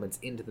these elements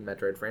into the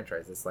Metroid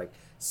franchise. This like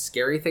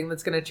scary thing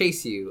that's going to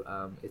chase you.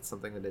 It's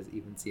something that is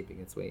even seeping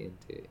its way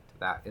into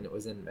that, and it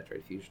was in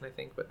Metroid Fusion, I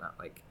think, but not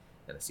like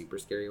in a super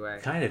scary way.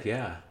 Kind of,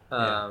 yeah.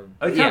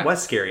 It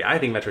was scary. I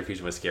think Metroid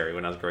Fusion was scary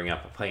when I was growing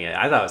up playing it.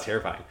 I thought it was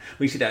terrifying.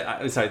 We see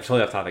that. Sorry,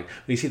 totally off topic.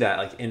 We see that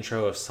like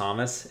intro of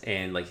Samus,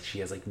 and like she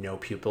has like no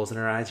pupils in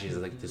her eyes. She's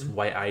like this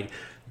white-eyed.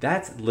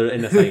 That's literally,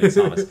 and that's not even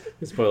Samus.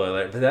 Spoiler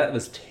alert. But that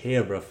was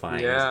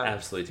terrifying. Yeah. It was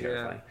absolutely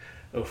terrifying.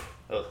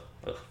 Ugh.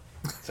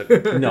 So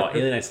no,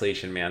 Alien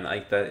Isolation, man.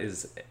 Like that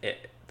is.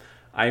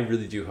 I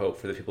really do hope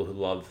for the people who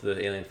love the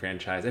Alien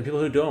franchise and people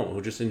who don't, who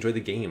just enjoy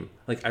the game.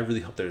 Like, I really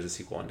hope there's a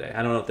sequel one day.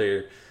 I don't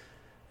know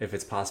if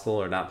it's possible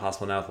or not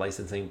possible now with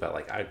licensing, but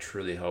like, I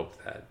truly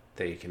hope that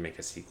they can make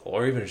a sequel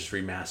or even just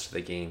remaster the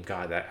game.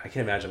 God, I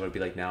can't imagine what it would be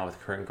like now with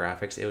current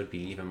graphics. It would be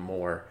even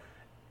more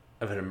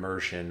of an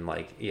immersion.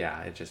 Like,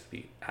 yeah, it'd just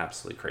be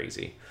absolutely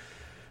crazy.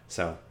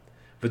 So,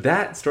 but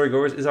that,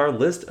 Storygoers, is our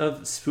list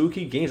of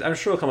spooky games. I'm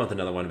sure we'll come up with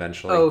another one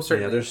eventually. Oh,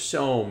 certainly. There's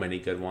so many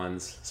good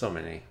ones. So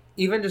many.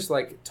 Even just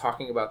like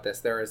talking about this,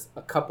 there is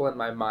a couple in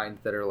my mind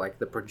that are like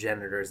the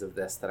progenitors of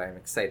this that I'm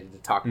excited to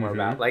talk more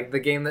about. Like the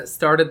game that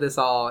started this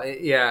all.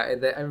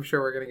 I'm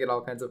sure we're gonna get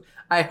all kinds of.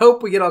 I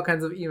hope we get all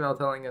kinds of email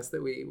telling us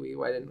that we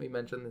why didn't we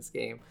mention this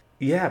game?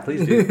 Yeah,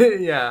 please do.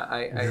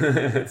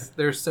 Yeah,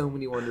 there's so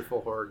many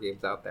wonderful horror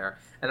games out there,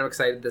 and I'm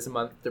excited this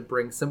month to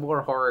bring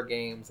similar horror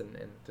games and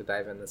to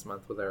dive in this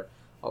month with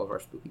all of our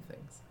spooky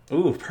things.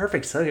 Ooh,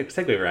 perfect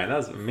segue, Ryan. That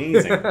was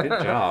amazing.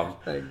 Good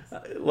job. Thanks.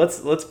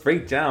 Let's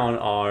break down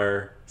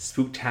our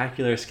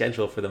spooktacular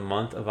schedule for the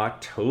month of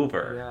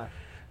October. Yeah.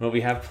 What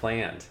we have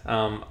planned.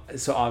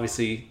 So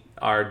obviously,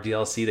 our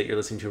DLC that you're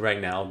listening to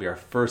right now will be our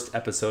first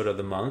episode of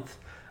the month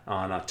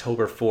on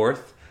October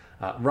 4th.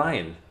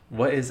 Ryan,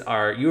 what is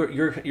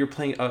you're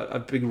playing a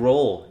big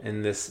role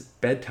in this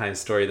bedtime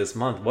story this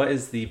month. What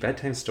is the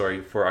bedtime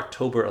story for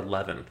October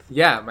 11th?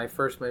 Yeah, my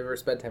first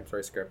bedtime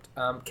story script.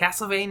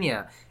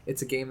 Castlevania.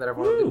 It's a game that I've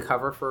wanted to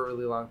cover for a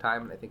really long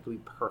time, and I think it'll be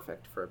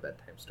perfect for a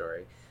bedtime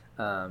story.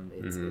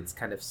 It's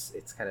kind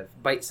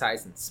of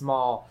bite-sized and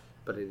small,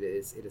 but it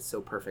is so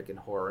perfect in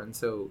horror and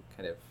so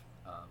kind of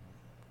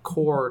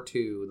core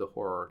to the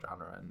horror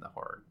genre and the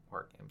horror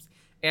games.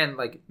 And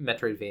like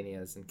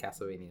Metroidvanias and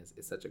Castlevanias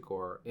is such a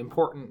core,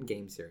 important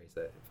game series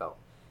that it felt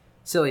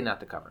silly not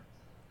to cover.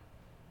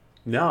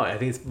 No, I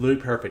think it's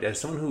literally perfect. As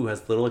someone who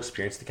has little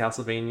experience with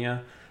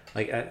Castlevania,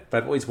 but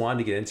I've always wanted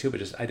to get into it, but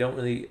just I don't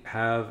really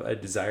have a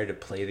desire to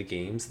play the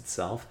games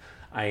itself.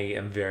 I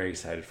am very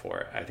excited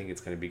for it. I think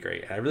it's going to be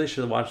great. And I really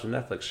should have watched the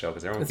Netflix show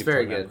because everyone keeps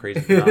telling me I'm crazy.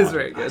 It's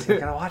very good. I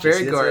gotta watch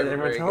very it. Good.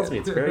 Everyone tells me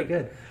it's very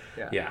good.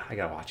 Yeah, I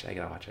gotta watch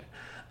it.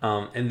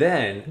 And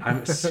then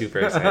I'm super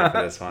excited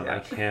for this one. I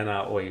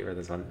cannot wait for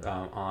this one.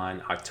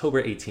 On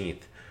October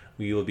 18th,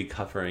 we will be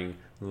covering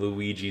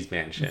Luigi's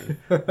Mansion,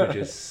 which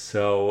is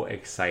so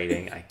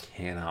exciting. I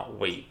cannot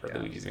wait for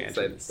Luigi's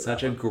Mansion.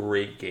 Such a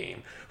great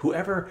game.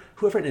 Whoever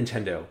at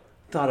Nintendo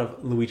thought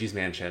of Luigi's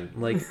Mansion,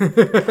 like,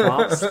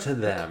 props to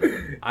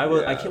them.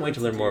 I can't wait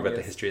to learn more about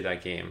the history of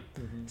that game.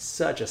 Mm-hmm.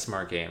 Such a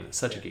smart game.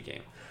 Such a good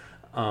game.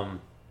 And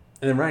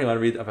then Ryan, you want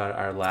to read about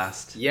our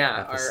last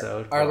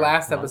episode? Our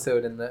last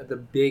episode, and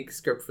the big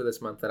script for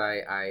this month that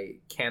I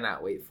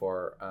cannot wait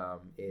for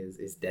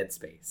is Dead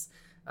Space.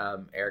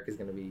 Eric is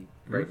going to be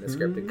writing the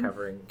script and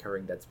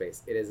covering Dead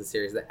Space. It is a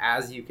series that,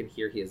 as you can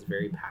hear, he is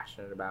very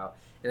passionate about,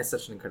 and it's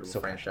such an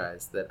incredible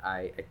franchise that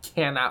I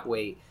cannot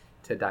wait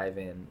to dive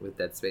in with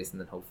Dead Space,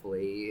 and then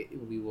hopefully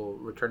we will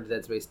return to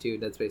Dead Space 2,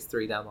 Dead Space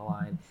 3 down the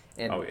line,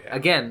 and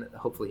again,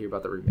 hopefully hear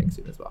about the remake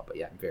soon as well. But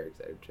yeah, I'm very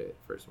excited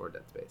for some more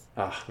Dead Space.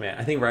 Oh man,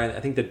 I think Ryan,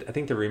 I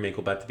think the remake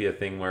will about to be a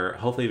thing where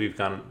hopefully we've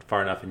gone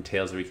far enough in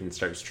Tales that we can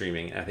start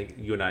streaming. I think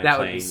you and I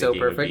playing the game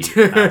perfect.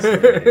 would be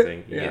absolutely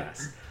amazing.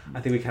 Yes,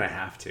 I think we kind of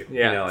have to.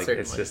 Yeah,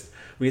 it's just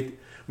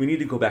we need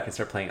to go back and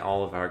start playing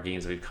all of our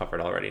games that we've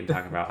covered already and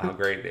talking about how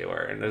great they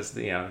were, and just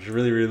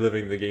really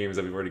reliving the games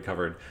that we've already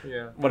covered.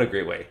 Yeah, what a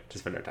great way to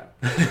spend our time.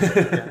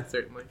 Yeah,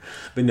 certainly.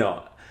 But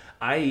no,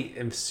 I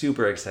am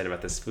super excited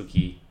about this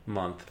spooky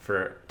month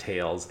for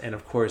Tales, and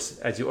of course,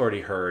 as you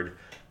already heard,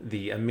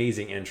 the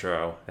amazing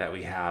intro that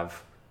we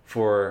have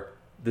for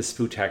the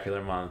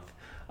Spooktacular month.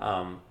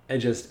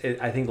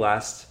 I think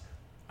last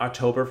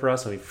October for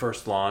us when we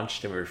first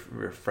launched and we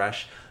were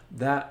fresh.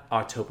 That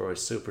October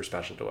was super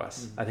special to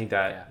us. Mm-hmm. I think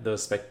that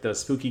those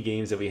spooky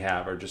games that we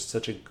have are just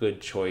such a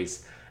good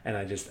choice, and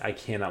I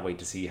cannot wait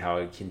to see how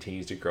it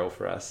continues to grow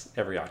for us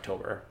every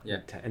October.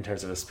 Yeah. In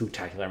terms of a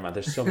Spooktacular month,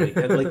 there's so many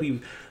like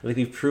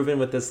we've proven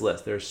with this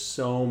list. There's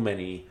so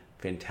many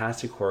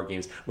fantastic horror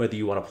games. Whether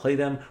you want to play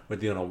them,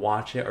 whether you want to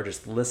watch it, or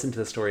just listen to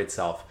the story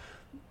itself,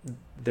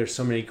 there's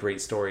so many great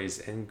stories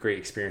and great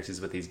experiences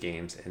with these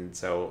games. And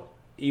so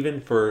even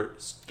for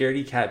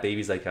scaredy cat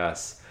babies like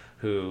us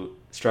who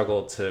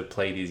struggle to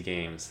play these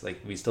games, like,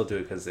 we still do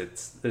it because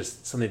there's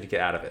something to get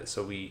out of it.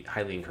 So we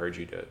highly encourage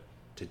you to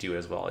do it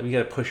as well. And you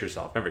got to push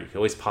yourself. Remember, you can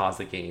always pause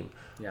the game.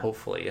 Yeah.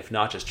 Hopefully, if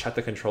not, just check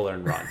the controller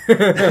and run.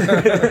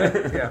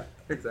 Yeah,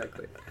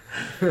 exactly.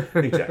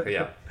 Exactly,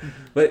 yeah.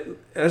 But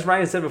as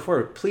Ryan said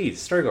before, please,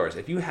 Storygoers,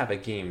 if you have a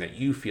game that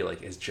you feel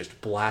like is just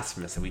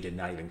blasphemous that we did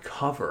not even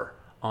cover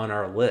on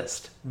our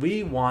list,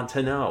 we want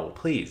to know.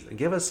 Please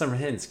give us some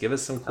hints, give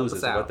us some clues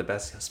as to what the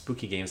best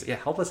spooky games. Yeah,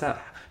 help us out,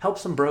 help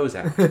some bros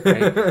out,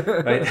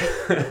 right?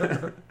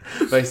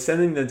 By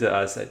sending them to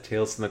us at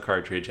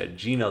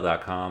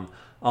talesfromthecartridge@gmail.com.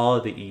 All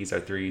of the E's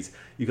are 3's.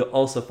 You can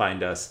also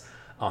find us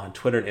on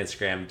Twitter and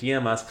Instagram.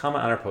 DM us,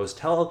 comment on our post,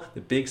 tell the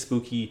big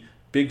spooky,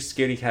 big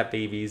scaredy cat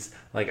babies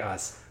like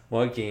us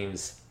what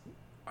games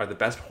are the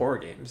best horror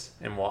games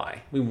and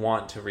why. We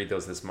want to read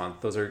those this month.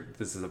 This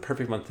is the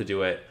perfect month to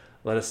do it.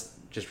 Let us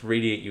just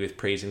radiate you with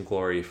praise and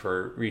glory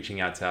for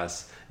reaching out to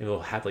us, and we'll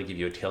happily give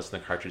you a Tales from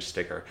the Cartridge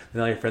sticker.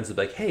 And all your friends will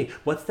be like, hey,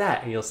 what's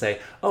that? And you'll say,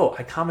 oh,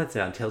 I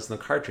commented on Tales from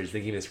the Cartridge. They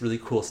gave me this really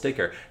cool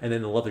sticker. And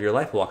then the love of your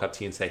life will walk up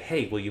to you and say,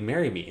 hey, will you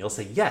marry me? You'll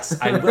say, yes,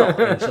 I will.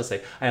 And she'll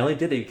say, I only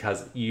did it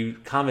because you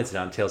commented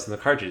on Tales from the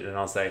Cartridge. And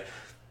I'll say,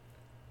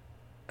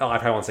 oh, I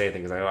probably won't say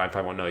anything because I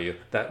probably won't know you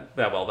that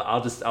well, but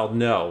I'll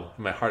know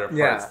in my heart of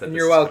hearts that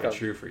this is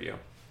true for you.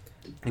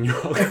 And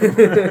you're welcome.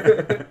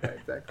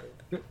 Exactly.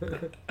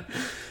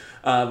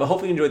 But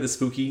hopefully you enjoyed the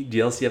spooky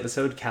DLC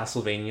episode,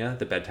 Castlevania,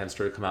 the bedtime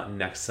story, will come out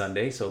next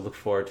Sunday, so look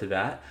forward to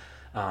that.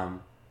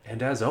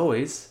 And as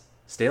always,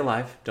 stay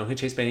alive. Don't get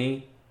chased by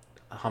any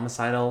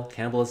homicidal,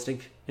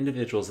 cannibalistic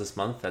individuals this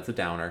month. That's a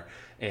downer.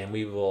 And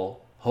we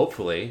will,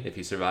 hopefully, if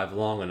you survive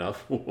long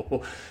enough,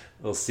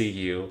 we'll see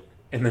you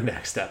in the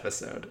next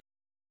episode.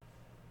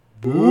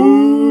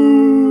 Boo!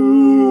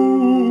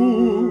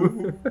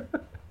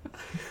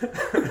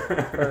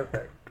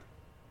 Perfect.